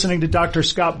Lounge. You're listening to Dr.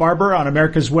 Scott Barbour on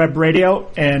America's Web Radio,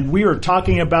 and we are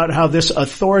talking about how this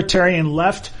authoritarian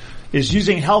left is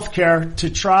using healthcare to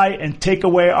try and take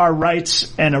away our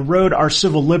rights and erode our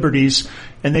civil liberties.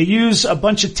 And they use a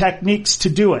bunch of techniques to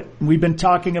do it. We've been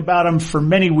talking about them for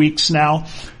many weeks now.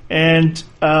 And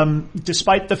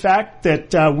despite the fact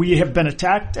that we have been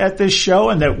attacked at this show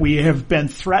and that we have been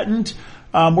threatened,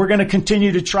 we're going to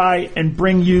continue to try and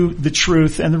bring you the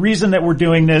truth. And the reason that we're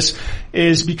doing this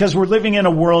is because we're living in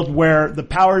a world where the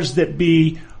powers that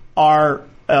be are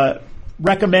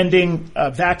recommending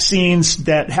vaccines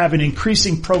that have an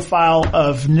increasing profile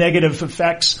of negative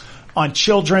effects on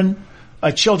children,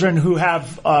 children who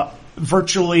have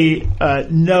virtually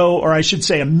no, or I should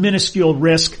say a minuscule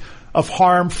risk of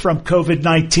harm from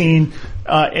COVID-19,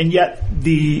 and yet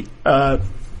the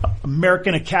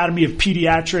American Academy of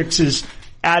Pediatrics is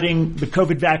adding the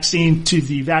COVID vaccine to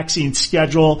the vaccine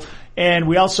schedule. And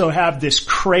we also have this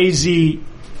crazy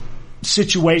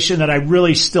situation that I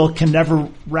really still can never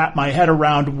wrap my head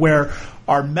around, where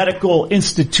our medical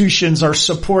institutions are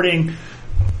supporting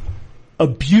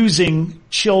abusing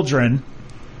children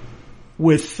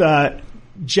with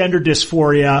gender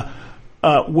dysphoria,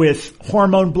 with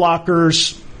hormone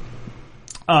blockers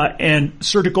and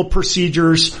surgical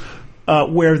procedures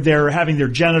where they're having their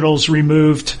genitals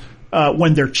removed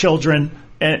when they're children.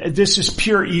 And this is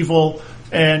pure evil.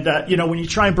 And when you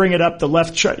try and bring it up, the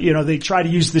left, they try to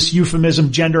use this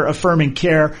euphemism, gender affirming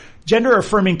care. Gender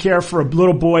affirming care for a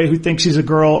little boy who thinks he's a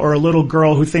girl or a little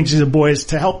girl who thinks he's a boy is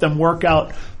to help them work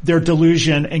out their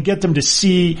delusion and get them to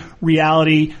see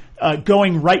reality.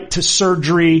 Going right to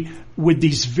surgery with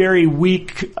these very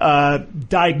weak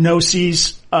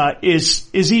diagnoses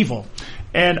is evil.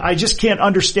 And I just can't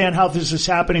understand how this is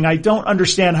happening. I don't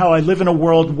understand how I live in a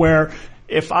world where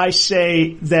if I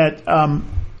say that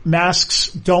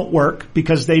masks don't work,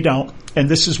 because they don't, and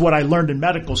this is what I learned in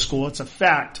medical school, it's a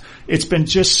fact. It's been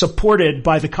just supported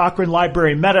by the Cochrane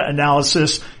Library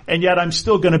meta-analysis, and yet I'm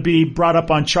still going to be brought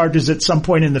up on charges at some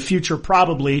point in the future,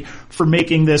 probably, for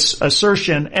making this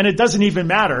assertion. And it doesn't even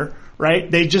matter,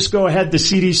 right? They just go ahead, the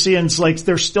CDC, and it's like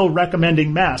they're still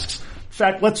recommending masks. In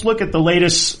fact, let's look at the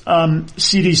latest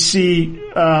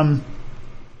CDC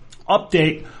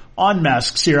update on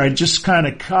masks here. I just kind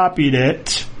of copied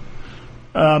it.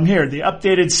 Here, the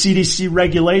updated CDC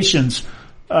regulations.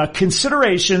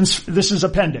 Considerations, this is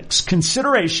appendix,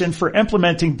 consideration for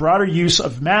implementing broader use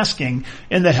of masking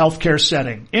in the healthcare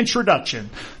setting. Introduction.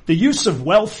 The use of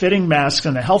well-fitting masks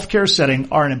in the healthcare setting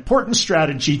are an important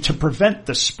strategy to prevent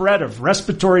the spread of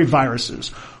respiratory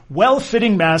viruses.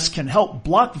 Well-fitting masks can help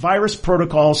block virus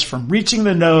protocols from reaching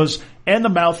the nose and the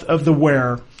mouth of the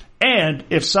wearer. And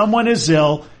if someone is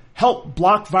ill, help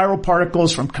block viral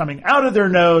particles from coming out of their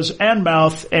nose and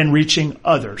mouth and reaching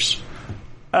others.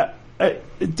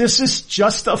 This is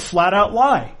just a flat-out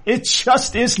lie. It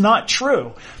just is not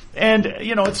true. And,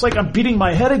 it's like I'm beating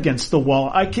my head against the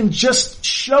wall. I can just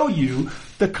show you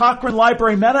the Cochrane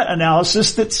Library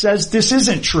meta-analysis that says this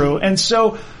isn't true. And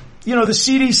so, the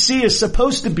CDC is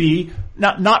supposed to be,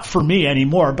 not for me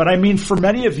anymore, but I mean for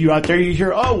many of you out there, you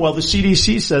hear, oh, well, the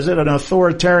CDC says it, an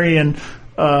authoritarian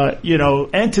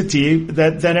entity,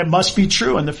 then it must be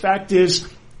true. And the fact is,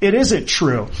 it isn't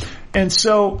true. And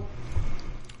so,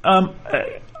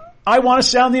 I want to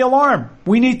sound the alarm.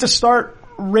 We need to start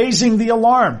raising the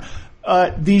alarm.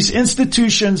 These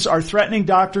institutions are threatening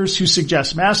doctors who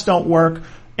suggest masks don't work.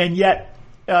 And yet,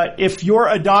 if you're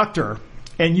a doctor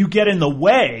and you get in the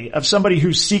way of somebody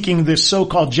who's seeking this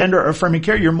so-called gender affirming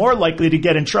care, you're more likely to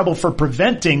get in trouble for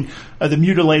preventing the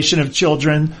mutilation of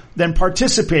children than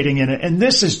participating in it. And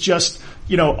this is just,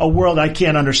 a world I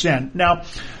can't understand. Now,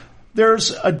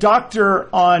 there's a doctor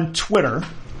on Twitter,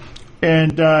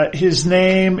 and his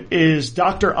name is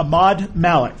Dr. Ahmad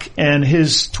Malik, and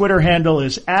his Twitter handle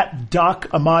is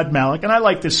 @DocAhmadMalik. And I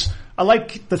like this. I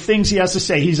like the things he has to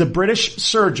say. He's a British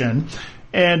surgeon,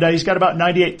 and he's got about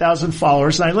 98,000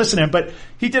 followers, and I listen to him. But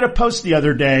he did a post the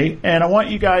other day, and I want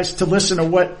you guys to listen to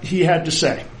what he had to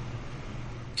say.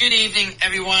 Good evening,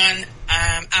 everyone.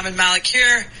 Ahmad Malik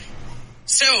here.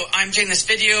 So I'm doing this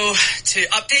video to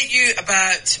update you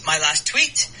about my last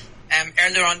tweet.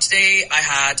 Earlier on today, I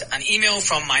had an email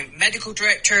from my medical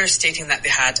director stating that they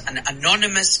had an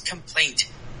anonymous complaint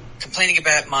complaining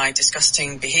about my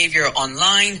disgusting behavior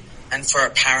online and for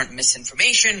apparent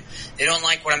misinformation. They don't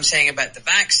like what I'm saying about the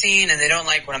vaccine, and they don't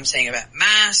like what I'm saying about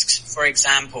masks, for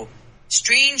example.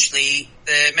 Strangely,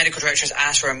 the medical directors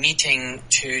asked for a meeting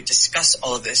to discuss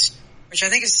all of this, which I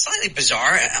think is slightly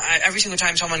bizarre. Every single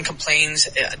time someone complains,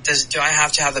 do I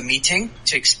have to have a meeting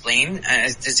to explain?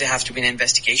 Does there have to be an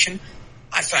investigation?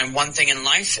 I found one thing in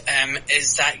life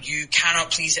is that you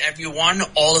cannot please everyone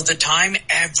all of the time,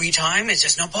 every time. It's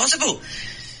just not possible.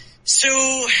 So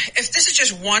if this is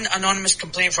just one anonymous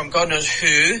complaint from God knows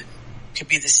who, could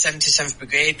be the 77th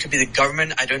Brigade, could be the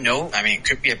government, I don't know. I mean, it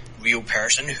could be a real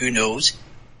person, who knows.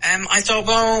 I thought,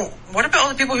 well, what about all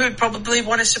the people who would probably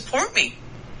want to support me?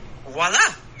 Voila,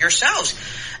 yourselves.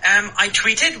 I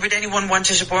tweeted, would anyone want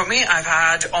to support me? I've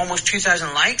had almost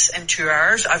 2,000 likes in 2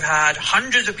 hours. I've had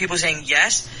hundreds of people saying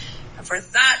yes. And for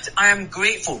that, I am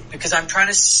grateful, because I'm trying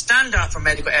to stand up for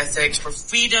medical ethics, for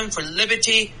freedom, for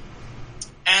liberty,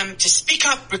 to speak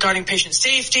up regarding patient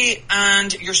safety,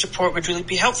 and your support would really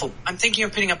be helpful. I'm thinking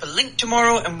of putting up a link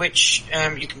tomorrow in which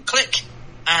you can click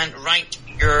and write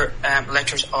your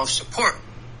letters of support.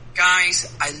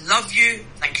 Guys, I love you.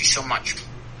 Thank you so much.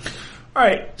 All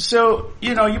right. So,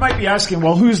 you might be asking,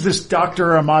 well, who's this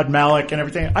Dr. Ahmad Malik and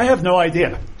everything? I have no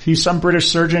idea. He's some British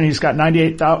surgeon. He's got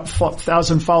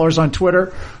 98,000 followers on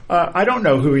Twitter. I don't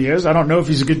know who he is. I don't know if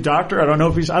he's a good doctor. I don't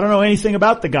know anything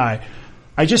about the guy.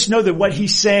 I just know that what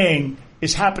he's saying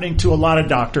is happening to a lot of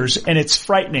doctors, and it's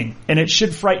frightening, and it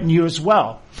should frighten you as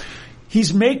well.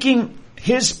 He's making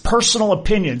his personal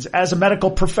opinions as a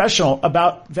medical professional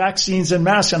about vaccines and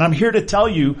masks, and I'm here to tell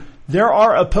you there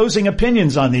are opposing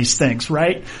opinions on these things,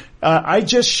 right? I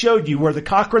just showed you where the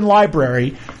Cochrane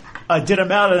Library did a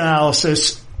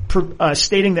meta-analysis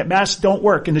stating that masks don't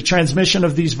work in the transmission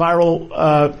of these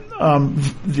viral,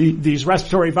 these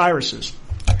respiratory viruses,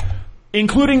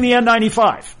 including the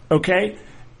N95, okay?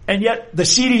 And yet the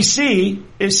CDC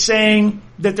is saying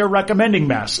that they're recommending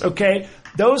masks, okay?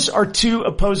 Those are two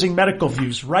opposing medical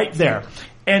views right there.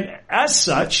 And as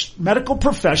such, medical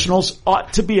professionals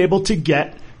ought to be able to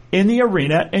get in the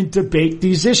arena and debate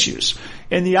these issues.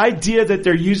 And the idea that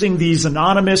they're using these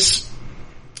anonymous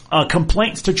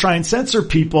complaints to try and censor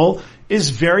people is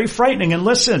very frightening. And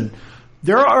listen,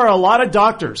 there are a lot of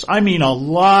doctors, I mean a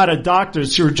lot of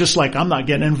doctors, who are just like, I'm not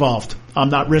getting involved. I'm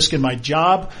not risking my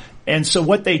job. And so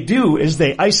what they do is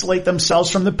they isolate themselves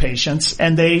from the patients,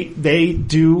 and they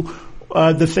do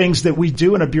the things that we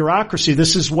do in a bureaucracy.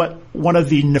 This is what one of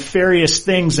the nefarious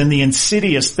things and the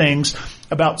insidious things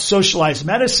about socialized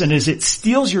medicine is. It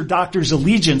steals your doctor's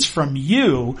allegiance from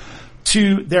you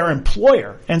to their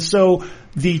employer. And so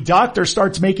the doctor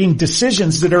starts making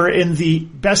decisions that are in the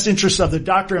best interest of the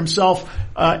doctor himself,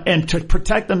 and to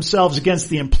protect themselves against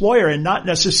the employer, and not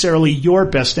necessarily your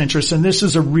best interest. And this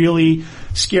is a really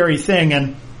scary thing.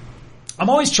 And I'm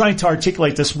always trying to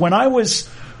articulate this. When I was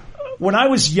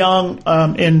young,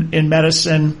 in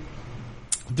medicine,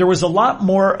 there was a lot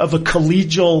more of a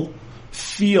collegial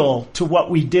feel to what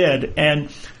we did. And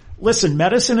listen,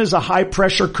 medicine is a high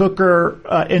pressure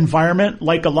cooker environment,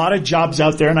 like a lot of jobs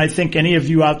out there. And I think any of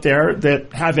you out there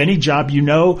that have any job, you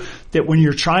know that when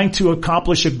you're trying to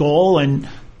accomplish a goal and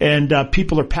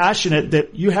people are passionate,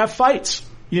 that you have fights.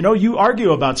 You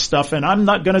argue about stuff, and I'm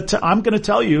going to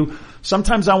tell you,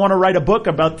 sometimes I want to write a book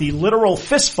about the literal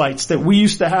fist fights that we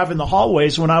used to have in the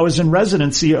hallways when I was in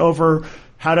residency over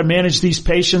how to manage these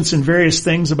patients and various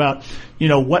things about,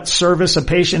 what service a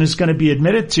patient is going to be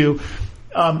admitted to.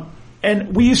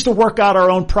 And we used to work out our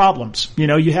own problems.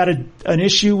 You had an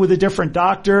issue with a different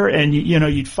doctor, and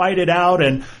you'd fight it out,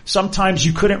 and sometimes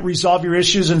you couldn't resolve your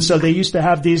issues. And so they used to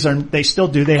have these, and they still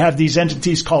do. They have these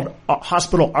entities called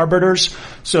hospital arbiters.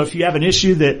 So if you have an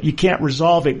issue that you can't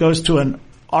resolve, it goes to an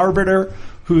arbiter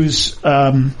who's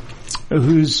a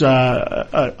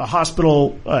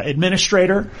hospital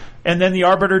administrator, and then the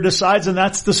arbiter decides, and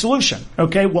that's the solution.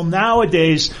 Okay. Well,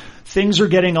 nowadays, things are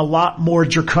getting a lot more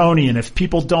draconian. If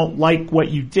people don't like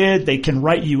what you did, they can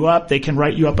write you up. They can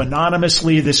write you up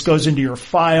anonymously. This goes into your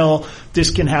file. This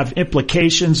can have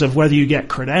implications of whether you get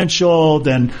credentialed.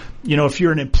 And, if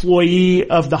you're an employee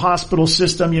of the hospital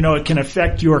system, it can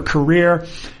affect your career.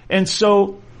 And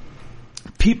so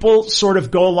people sort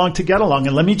of go along to get along.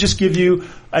 And let me just give you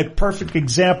a perfect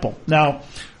example. Now,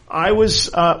 I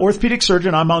was orthopedic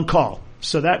surgeon. I'm on call.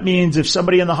 So that means if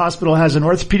somebody in the hospital has an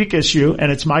orthopedic issue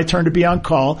and it's my turn to be on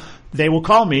call, they will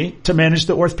call me to manage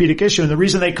the orthopedic issue. And the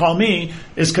reason they call me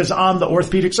is because I'm the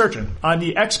orthopedic surgeon. I'm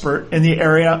the expert in the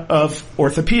area of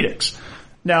orthopedics.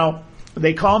 Now,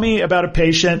 they call me about a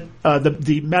patient,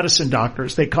 the medicine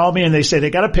doctors. They call me and they say they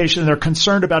got a patient and they're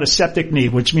concerned about a septic knee,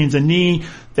 which means a knee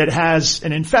that has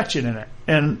an infection in it.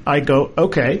 And I go,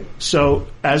 okay, so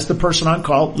as the person on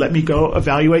call, let me go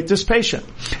evaluate this patient.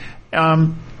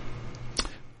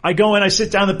 I go in, I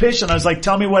sit down with the patient. I was like,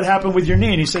 tell me what happened with your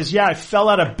knee. And he says, yeah, I fell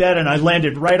out of bed and I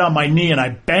landed right on my knee and I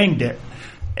banged it.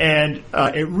 And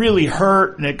it really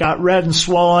hurt and it got red and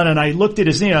swollen. And I looked at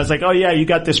his knee and I was like, oh yeah, you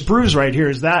got this bruise right here.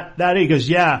 Is that? He goes,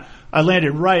 yeah, I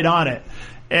landed right on it.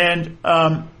 And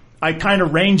I kind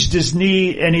of ranged his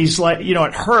knee and he's like,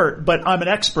 it hurt, but I'm an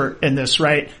expert in this,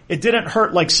 right? It didn't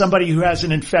hurt like somebody who has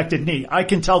an infected knee. I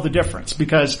can tell the difference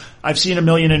because I've seen 1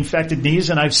 million infected knees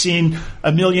and I've seen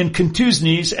 1 million contused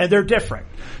knees and they're different.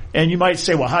 And you might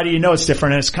say, well, how do you know it's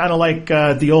different? And it's kind of like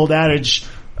the old adage,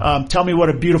 tell me what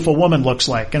a beautiful woman looks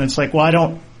like. And it's like, well,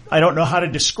 I don't know how to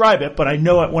describe it, but I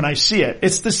know it when I see it.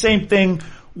 It's the same thing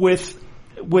with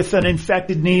an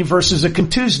infected knee versus a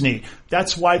contused knee.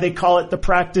 That's why they call it the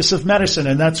practice of medicine,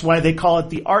 and that's why they call it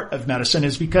the art of medicine,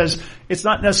 is because it's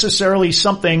not necessarily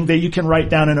something that you can write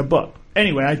down in a book.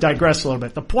 Anyway, I digress a little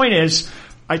bit. The point is,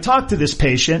 I talked to this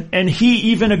patient, and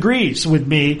he even agrees with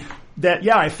me that,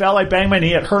 yeah, I fell, I banged my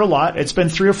knee, it hurt a lot. It's been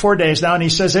 3 or 4 days now, and he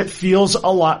says it feels a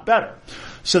lot better.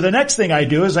 So the next thing I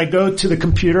do is I go to the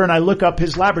computer and I look up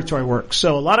his laboratory work.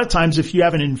 So a lot of times if you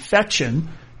have an infection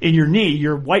in your knee,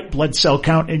 your white blood cell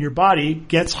count in your body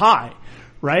gets high,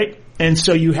 right? And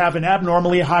so you have an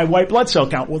abnormally high white blood cell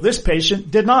count. Well, this patient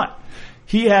did not.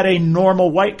 He had a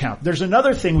normal white count. There's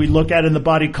another thing we look at in the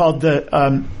body called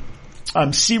the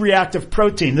C-reactive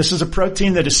protein. This is a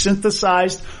protein that is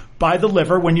synthesized by the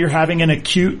liver when you're having an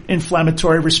acute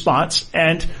inflammatory response,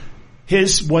 and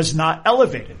his was not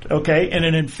elevated, okay? In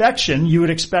an infection, you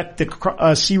would expect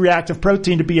the C-reactive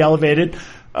protein to be elevated,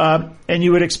 and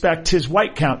you would expect his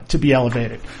white count to be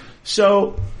elevated.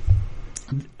 So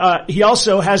he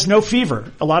also has no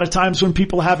fever. A lot of times when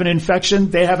people have an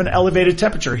infection, they have an elevated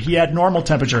temperature. He had normal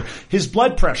temperature. His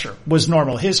blood pressure was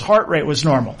normal. His heart rate was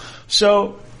normal.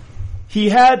 So he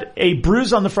had a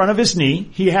bruise on the front of his knee.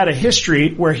 He had a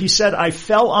history where he said, I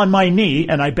fell on my knee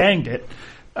and I banged it.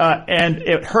 And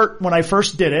it hurt when I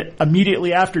first did it,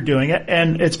 immediately after doing it,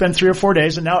 and it's been 3 or 4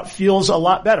 days, and now it feels a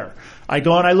lot better. I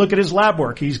go and I look at his lab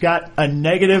work. He's got a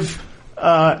negative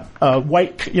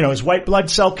his white blood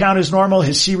cell count is normal,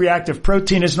 his C-reactive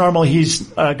protein is normal, he's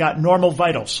got normal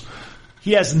vitals.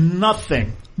 He has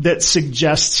nothing that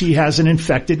suggests he has an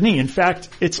infected knee. In fact,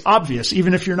 it's obvious.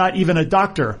 Even if you're not even a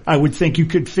doctor, I would think you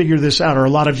could figure this out, or a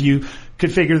lot of you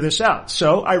could figure this out.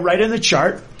 So I write in the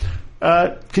chart,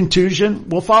 contusion,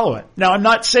 we'll follow it. Now, I'm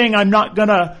not saying I'm not going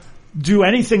to do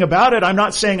anything about it. I'm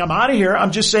not saying I'm out of here.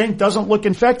 I'm just saying it doesn't look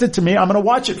infected to me. I'm going to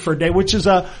watch it for a day, which is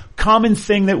a common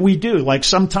thing that we do. Like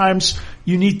sometimes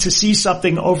you need to see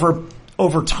something over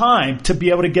time to be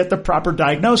able to get the proper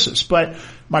diagnosis. But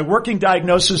my working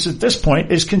diagnosis at this point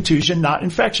is contusion, not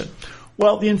infection.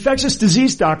 Well, the infectious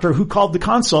disease doctor who called the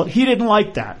consult, he didn't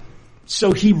like that.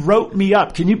 So he wrote me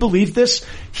up. Can you believe this?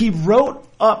 He wrote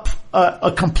up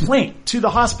a complaint to the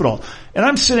hospital. And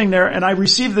I'm sitting there and I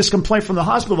received this complaint from the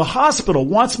hospital. The hospital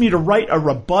wants me to write a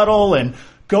rebuttal and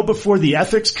go before the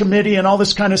ethics committee and all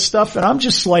this kind of stuff. And I'm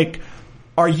just like,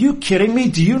 are you kidding me?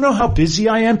 Do you know how busy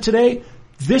I am today?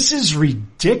 This is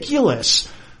ridiculous.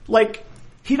 Like,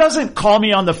 he doesn't call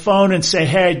me on the phone and say,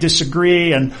 hey, I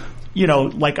disagree. And,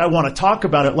 like I want to talk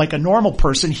about it like a normal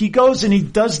person. He goes and he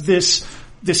does this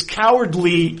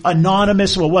cowardly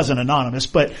anonymous, well, it wasn't anonymous,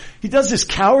 but he does this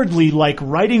cowardly, like,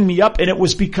 writing me up, and it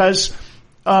was because,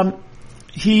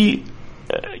 he's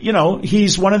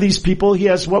one of these people, he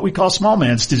has what we call small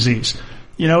man's disease.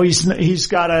 He's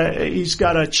got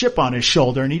a chip on his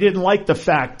shoulder, and he didn't like the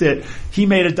fact that he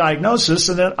made a diagnosis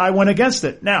and that I went against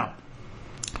it. Now,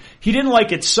 he didn't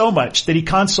like it so much that he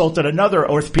consulted another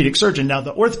orthopedic surgeon. Now,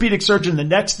 the orthopedic surgeon the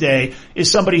next day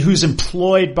is somebody who's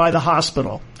employed by the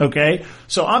hospital, okay?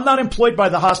 So I'm not employed by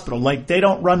the hospital. Like, they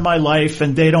don't run my life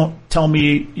and they don't tell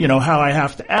me, how I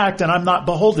have to act, and I'm not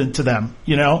beholden to them,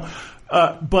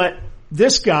 But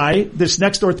this guy, this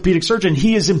next orthopedic surgeon,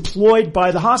 he is employed by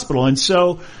the hospital. And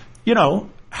so,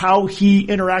 how he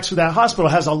interacts with that hospital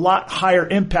has a lot higher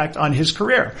impact on his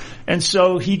career. And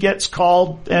so he gets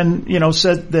called and,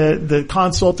 said the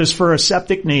consult is for a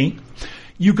septic knee.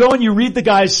 You go and you read the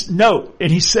guy's note and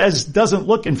he says doesn't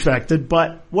look infected,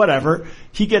 but whatever.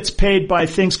 He gets paid by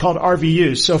things called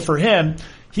RVUs. So for him,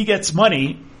 he gets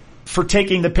money for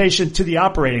taking the patient to the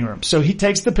operating room. So he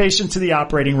takes the patient to the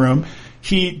operating room.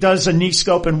 he does a knee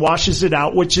scope and washes it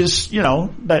out, which is,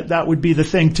 that would be the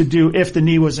thing to do if the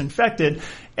knee was infected.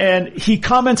 And he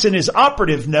comments in his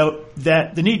operative note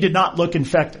that the knee did not look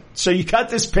infected. So you got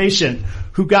this patient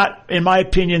who got, in my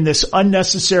opinion, this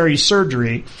unnecessary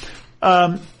surgery.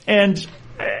 And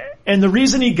the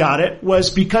reason he got it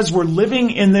was because we're living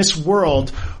in this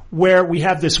world where we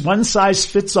have this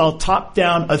one-size-fits-all,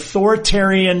 top-down,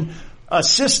 authoritarian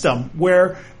system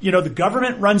where, the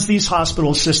government runs these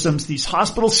hospital systems. These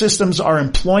hospital systems are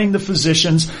employing the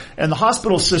physicians, and the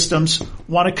hospital systems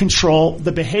want to control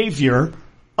the behavior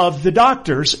of the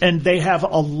doctors, and they have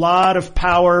a lot of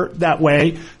power that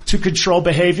way to control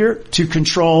behavior, to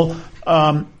control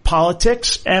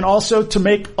politics, and also to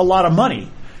make a lot of money.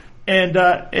 And,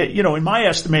 in my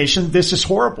estimation, this is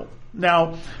horrible.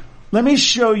 Now, let me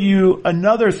show you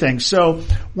another thing. So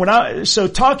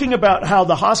talking about how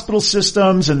the hospital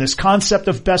systems and this concept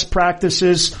of best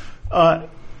practices,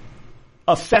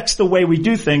 affects the way we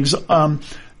do things.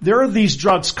 There are these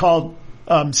drugs called,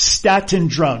 statin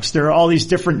drugs. There are all these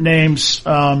different names,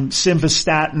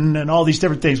 simvastatin and all these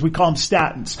different things. We call them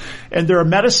statins. And they're a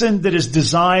medicine that is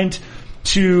designed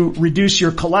to reduce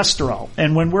your cholesterol.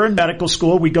 And when we're in medical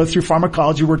school, we go through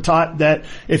pharmacology. We're taught that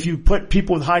if you put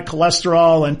people with high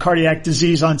cholesterol and cardiac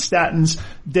disease on statins,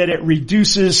 that it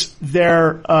reduces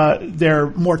their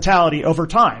mortality over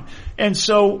time. And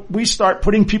so we start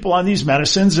putting people on these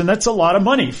medicines, and that's a lot of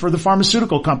money for the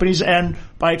pharmaceutical companies and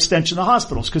by extension the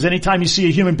hospitals. Because anytime you see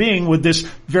a human being with this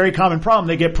very common problem,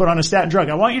 they get put on a statin drug.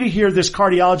 I want you to hear this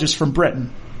cardiologist from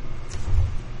Britain.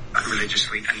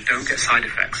 Religiously and don't get side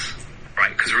effects.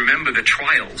 Right, because remember the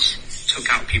trials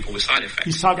took out people with side effects.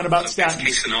 He's talking about statins. Best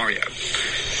case scenario.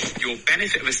 Your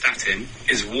benefit of a statin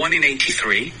is 1 in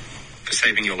 83 for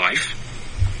saving your life,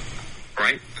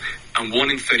 right? And 1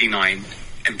 in 39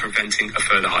 in preventing a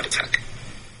further heart attack.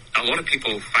 A lot of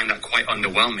people find that quite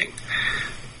underwhelming.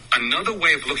 Another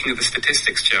way of looking at the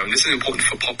statistics, Joe, and this is important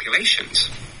for populations,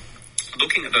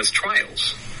 looking at those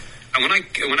trials. And what I'm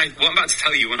about to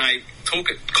tell you, when I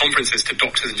talk at conferences to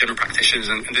doctors and general practitioners,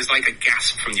 and there's like a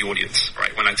gasp from the audience,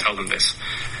 right, when I tell them this.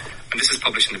 And this is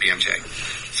published in the BMJ.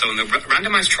 So in the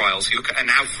randomized trials, you look at an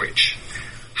average.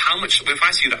 How much, if I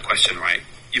ask you that question, right,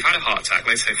 you've had a heart attack,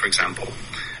 let's say, for example,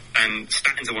 and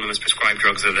statins are one of the most prescribed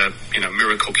drugs, are the,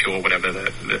 miracle cure, whatever,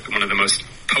 one of the most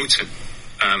potent,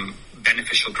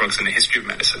 beneficial drugs in the history of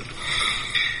medicine.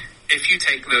 If you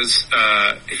take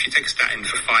a statin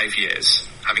for 5 years,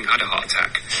 having had a heart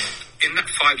attack, in that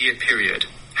 5-year period,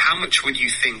 how much would you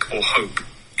think or hope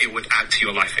it would add to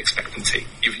your life expectancy?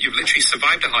 You've literally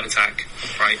survived a heart attack,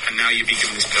 right? And now you've been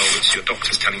given this pill, which your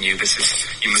doctor's telling you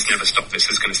you must never stop this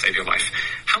is going to save your life.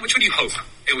 How much would you hope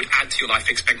it would add to your life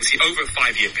expectancy over a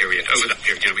 5-year period? Over that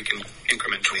period, we can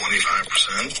increment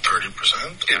 25%,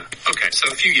 30%. Yeah. Okay. So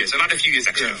a few years. I've had a few years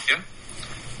extra. Yeah.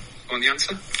 Want the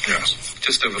answer? Yes.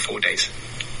 Just over 4 days.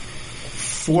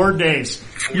 4 days.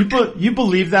 You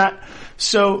believe that?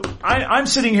 So I'm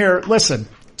sitting here, listen,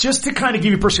 just to kind of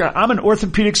give you perspective, I'm an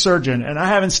orthopedic surgeon and I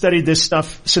haven't studied this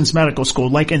stuff since medical school,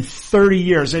 like in 30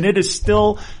 years. And it is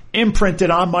still imprinted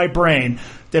on my brain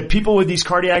that people with these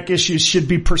cardiac issues should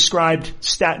be prescribed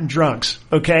statin drugs.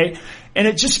 Okay. And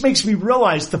it just makes me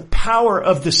realize the power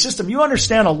of the system. You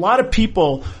understand a lot of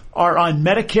people are on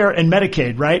Medicare and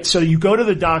Medicaid, right? So you go to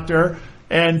the doctor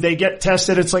and they get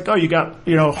tested. It's like, oh, you got,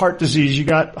 heart disease. You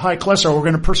got high cholesterol. We're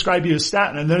going to prescribe you a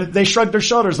statin. And then they shrug their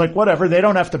shoulders like, whatever. They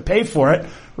don't have to pay for it,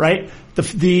 right?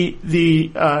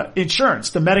 The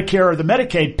insurance, the Medicare or the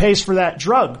Medicaid pays for that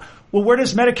drug. Well, where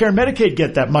does Medicare and Medicaid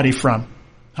get that money from?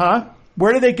 Huh?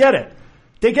 Where do they get it?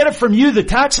 They get it from you, the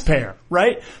taxpayer,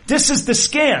 right? This is the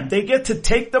scam. They get to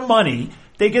take the money.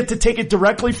 They get to take it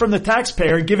directly from the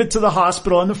taxpayer and give it to the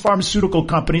hospital and the pharmaceutical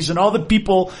companies and all the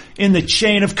people in the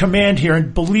chain of command here.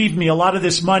 And believe me, a lot of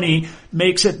this money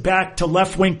makes it back to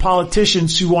left-wing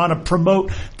politicians who want to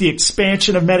promote the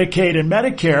expansion of Medicaid and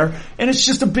Medicare. And it's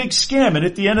just a big scam. And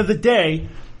at the end of the day,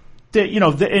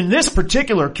 in this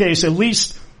particular case, at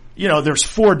least, there's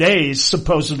 4 days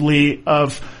supposedly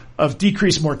of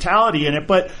decreased mortality in it.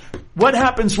 But what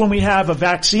happens when we have a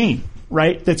vaccine,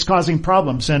 right, that's causing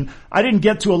problems? And I didn't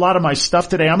get to a lot of my stuff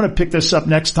today. I'm going to pick this up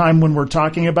next time when we're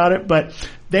talking about it. But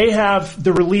they have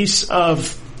the release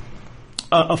of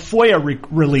a FOIA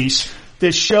release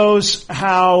that shows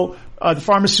how the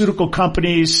pharmaceutical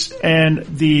companies and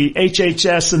the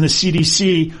HHS and the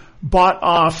CDC bought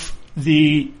off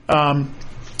the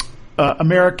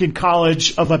American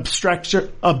College of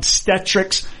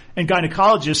Obstetrics and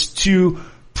Gynecologists to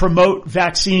promote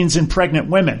vaccines in pregnant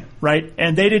women, right?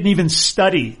 And they didn't even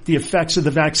study the effects of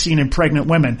the vaccine in pregnant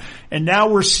women. And now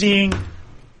we're seeing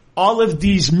all of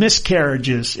these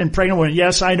miscarriages in pregnant women.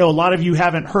 Yes, I know a lot of you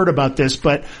haven't heard about this,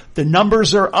 but the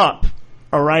numbers are up,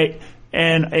 all right?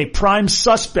 And a prime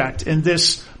suspect in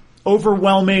this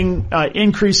overwhelming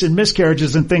increase in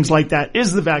miscarriages and things like that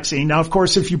is the vaccine. Now, of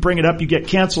course, if you bring it up, you get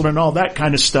canceled and all that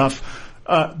kind of stuff.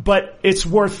 But it's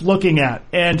worth looking at.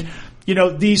 And, you know,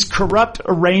 these corrupt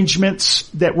arrangements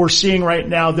that we're seeing right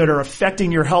now that are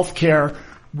affecting your health care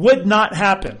would not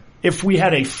happen if we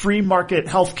had a free market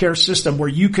healthcare system where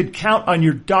you could count on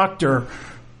your doctor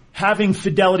having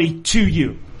fidelity to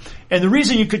you. And the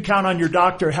reason you could count on your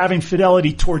doctor having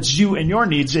fidelity towards you and your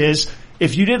needs is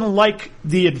if you didn't like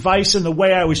the advice and the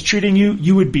way I was treating you,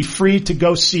 you would be free to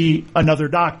go see another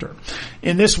doctor.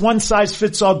 In this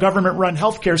one-size-fits-all government-run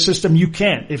healthcare system, you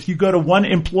can't. If you go to one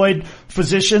employed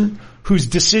physician whose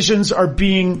decisions are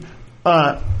being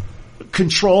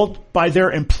controlled by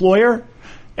their employer,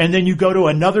 and then you go to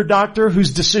another doctor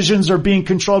whose decisions are being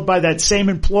controlled by that same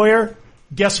employer,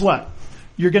 guess what?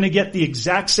 You're going to get the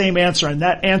exact same answer, and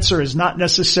that answer is not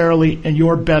necessarily in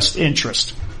your best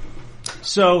interest.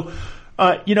 So,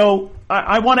 you know,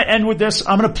 I want to end with this.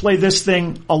 I'm going to play this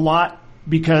thing a lot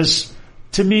because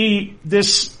to me,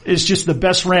 this is just the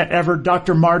best rant ever.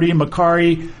 Dr. Marty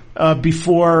Makary,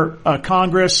 before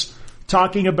Congress,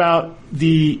 talking about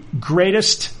the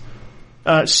greatest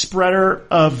spreader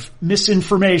of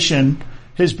misinformation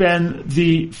has been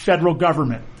the federal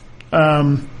government.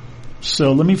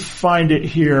 So let me find it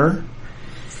here.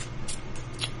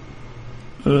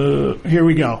 Here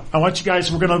we go. I want you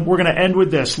guys, we're gonna end with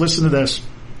this. Listen to this.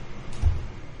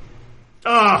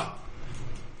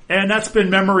 And that's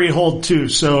been memory hold too.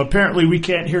 So apparently we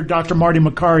can't hear Dr. Marty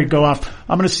Makary go off.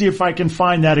 I'm gonna see if I can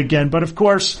find that again. But of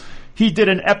course, he did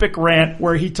an epic rant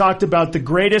where he talked about the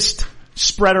greatest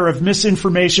spreader of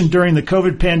misinformation during the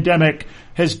COVID pandemic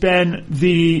has been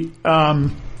the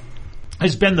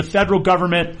federal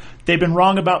government. They've been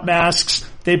wrong about masks.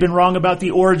 They've been wrong about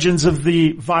the origins of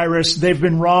the virus. They've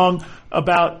been wrong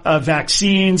about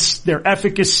vaccines, their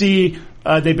efficacy.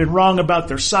 They've been wrong about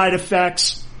their side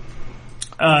effects.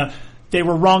 They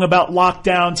were wrong about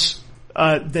lockdowns,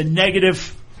 the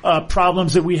negative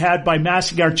problems that we had by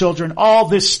masking our children, all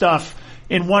this stuff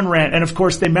in one rant. And of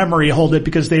course they memory hold it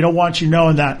because they don't want you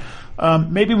knowing that.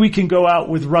 Maybe we can go out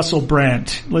with Russell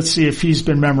Brand. Let's see if he's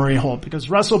been memory hold,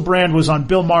 because Russell Brand was on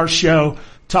Bill Maher's show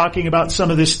talking about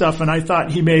some of this stuff, and I thought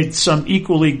he made some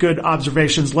equally good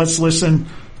observations. Let's listen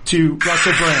to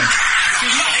Russell Brand.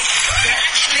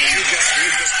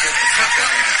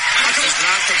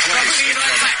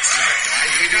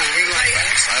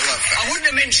 I wouldn't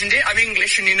have mentioned it. I'm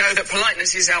English, and you know that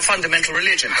politeness is our fundamental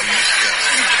religion.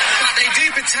 But they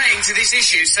do pertain to this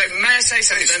issue, so may I say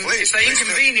some of them? If they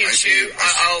inconvenience you,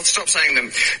 I'll stop saying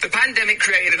them. The pandemic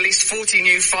created at least 40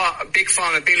 new big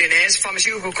pharma billionaires.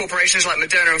 Pharmaceutical corporations like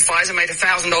Moderna and Pfizer made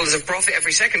 $1,000 of profit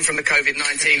every second from the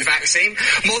COVID-19 vaccine.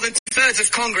 More than two-thirds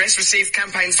of Congress received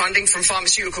campaign funding from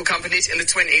pharmaceutical companies in the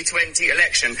 2020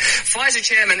 election. Pfizer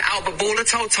chairman Barbour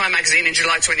told Time magazine in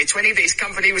July 2020 that his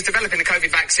company was developing the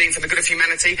COVID vaccine for the good of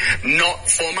humanity, not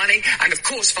for money. And of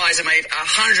course, Pfizer made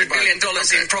 $100 billion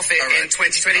in profit in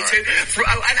 2022.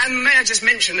 And may I just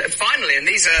mention that finally, and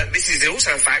this is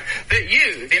also a fact, that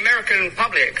you, the American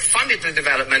public, funded the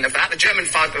development of that. The German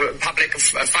public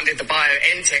funded the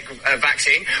BioNTech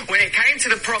vaccine. When it came to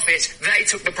the profits, they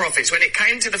took the profits. When it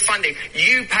came to the funding,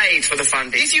 you paid for the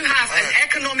funding. If you have an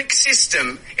economic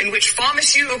system in which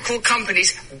pharmaceutical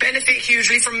companies benefit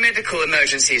hugely from medical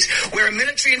emergencies, where a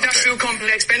military-industrial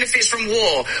complex benefits from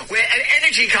war, where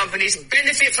energy companies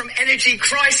benefit from energy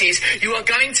crises, you are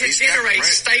going to generate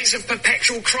states of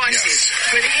perpetual crisis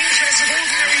where the interests of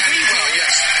ordinary people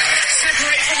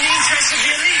separate from the interests of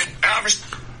the elite.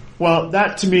 Well,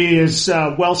 that to me is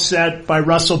well said by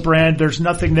Russell Brand. There's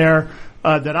nothing there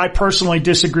that I personally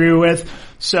disagree with.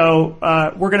 So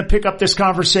we're going to pick up this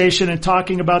conversation and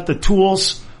talking about the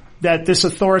tools that this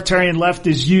authoritarian left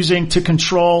is using to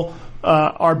control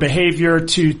our behavior,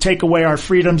 to take away our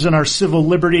freedoms and our civil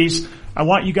liberties. I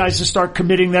want you guys to start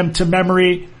committing them to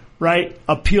memory, right?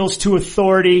 Appeals to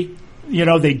authority. You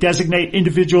know, they designate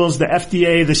individuals, the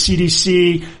FDA, the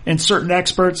CDC, and certain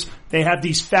experts. They have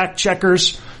these fact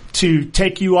checkers to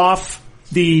take you off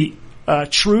the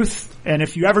truth. And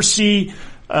if you ever see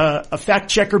a fact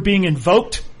checker being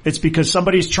invoked, it's because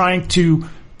somebody's trying to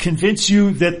convince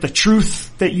you that the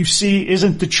truth that you see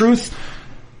isn't the truth.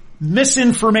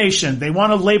 Misinformation. They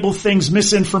want to label things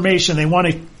misinformation. They want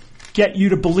to get you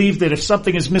to believe that if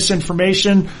something is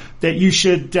misinformation, that you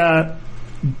should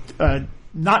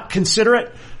not consider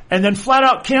it. And then flat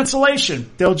out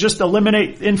cancellation. They'll just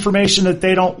eliminate information that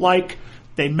they don't like.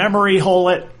 They memory hole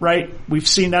it, right? We've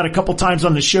seen that a couple times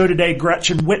on the show today.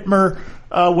 Gretchen Whitmer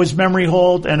was memory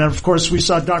holed. And of course, we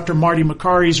saw Dr. Marty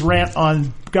Makari's rant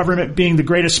on government being the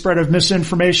greatest spread of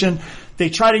misinformation.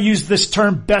 They try to use this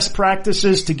term best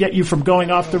practices to get you from going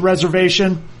off the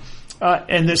reservation,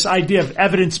 and this idea of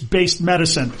evidence-based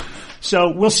medicine.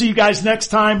 So we'll see you guys next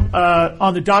time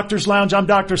on the Doctor's Lounge. I'm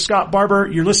Dr. Scott Barbour.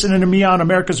 You're listening to me on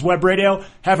America's Web Radio.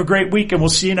 Have a great week, and we'll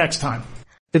see you next time.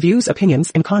 The views,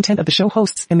 opinions, and content of the show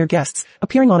hosts and their guests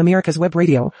appearing on America's Web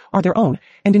Radio are their own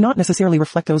and do not necessarily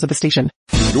reflect those of the station.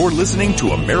 You're listening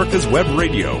to America's Web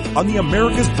Radio on the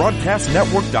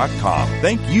AmericasBroadcastNetwork.com.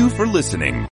 Thank you for listening.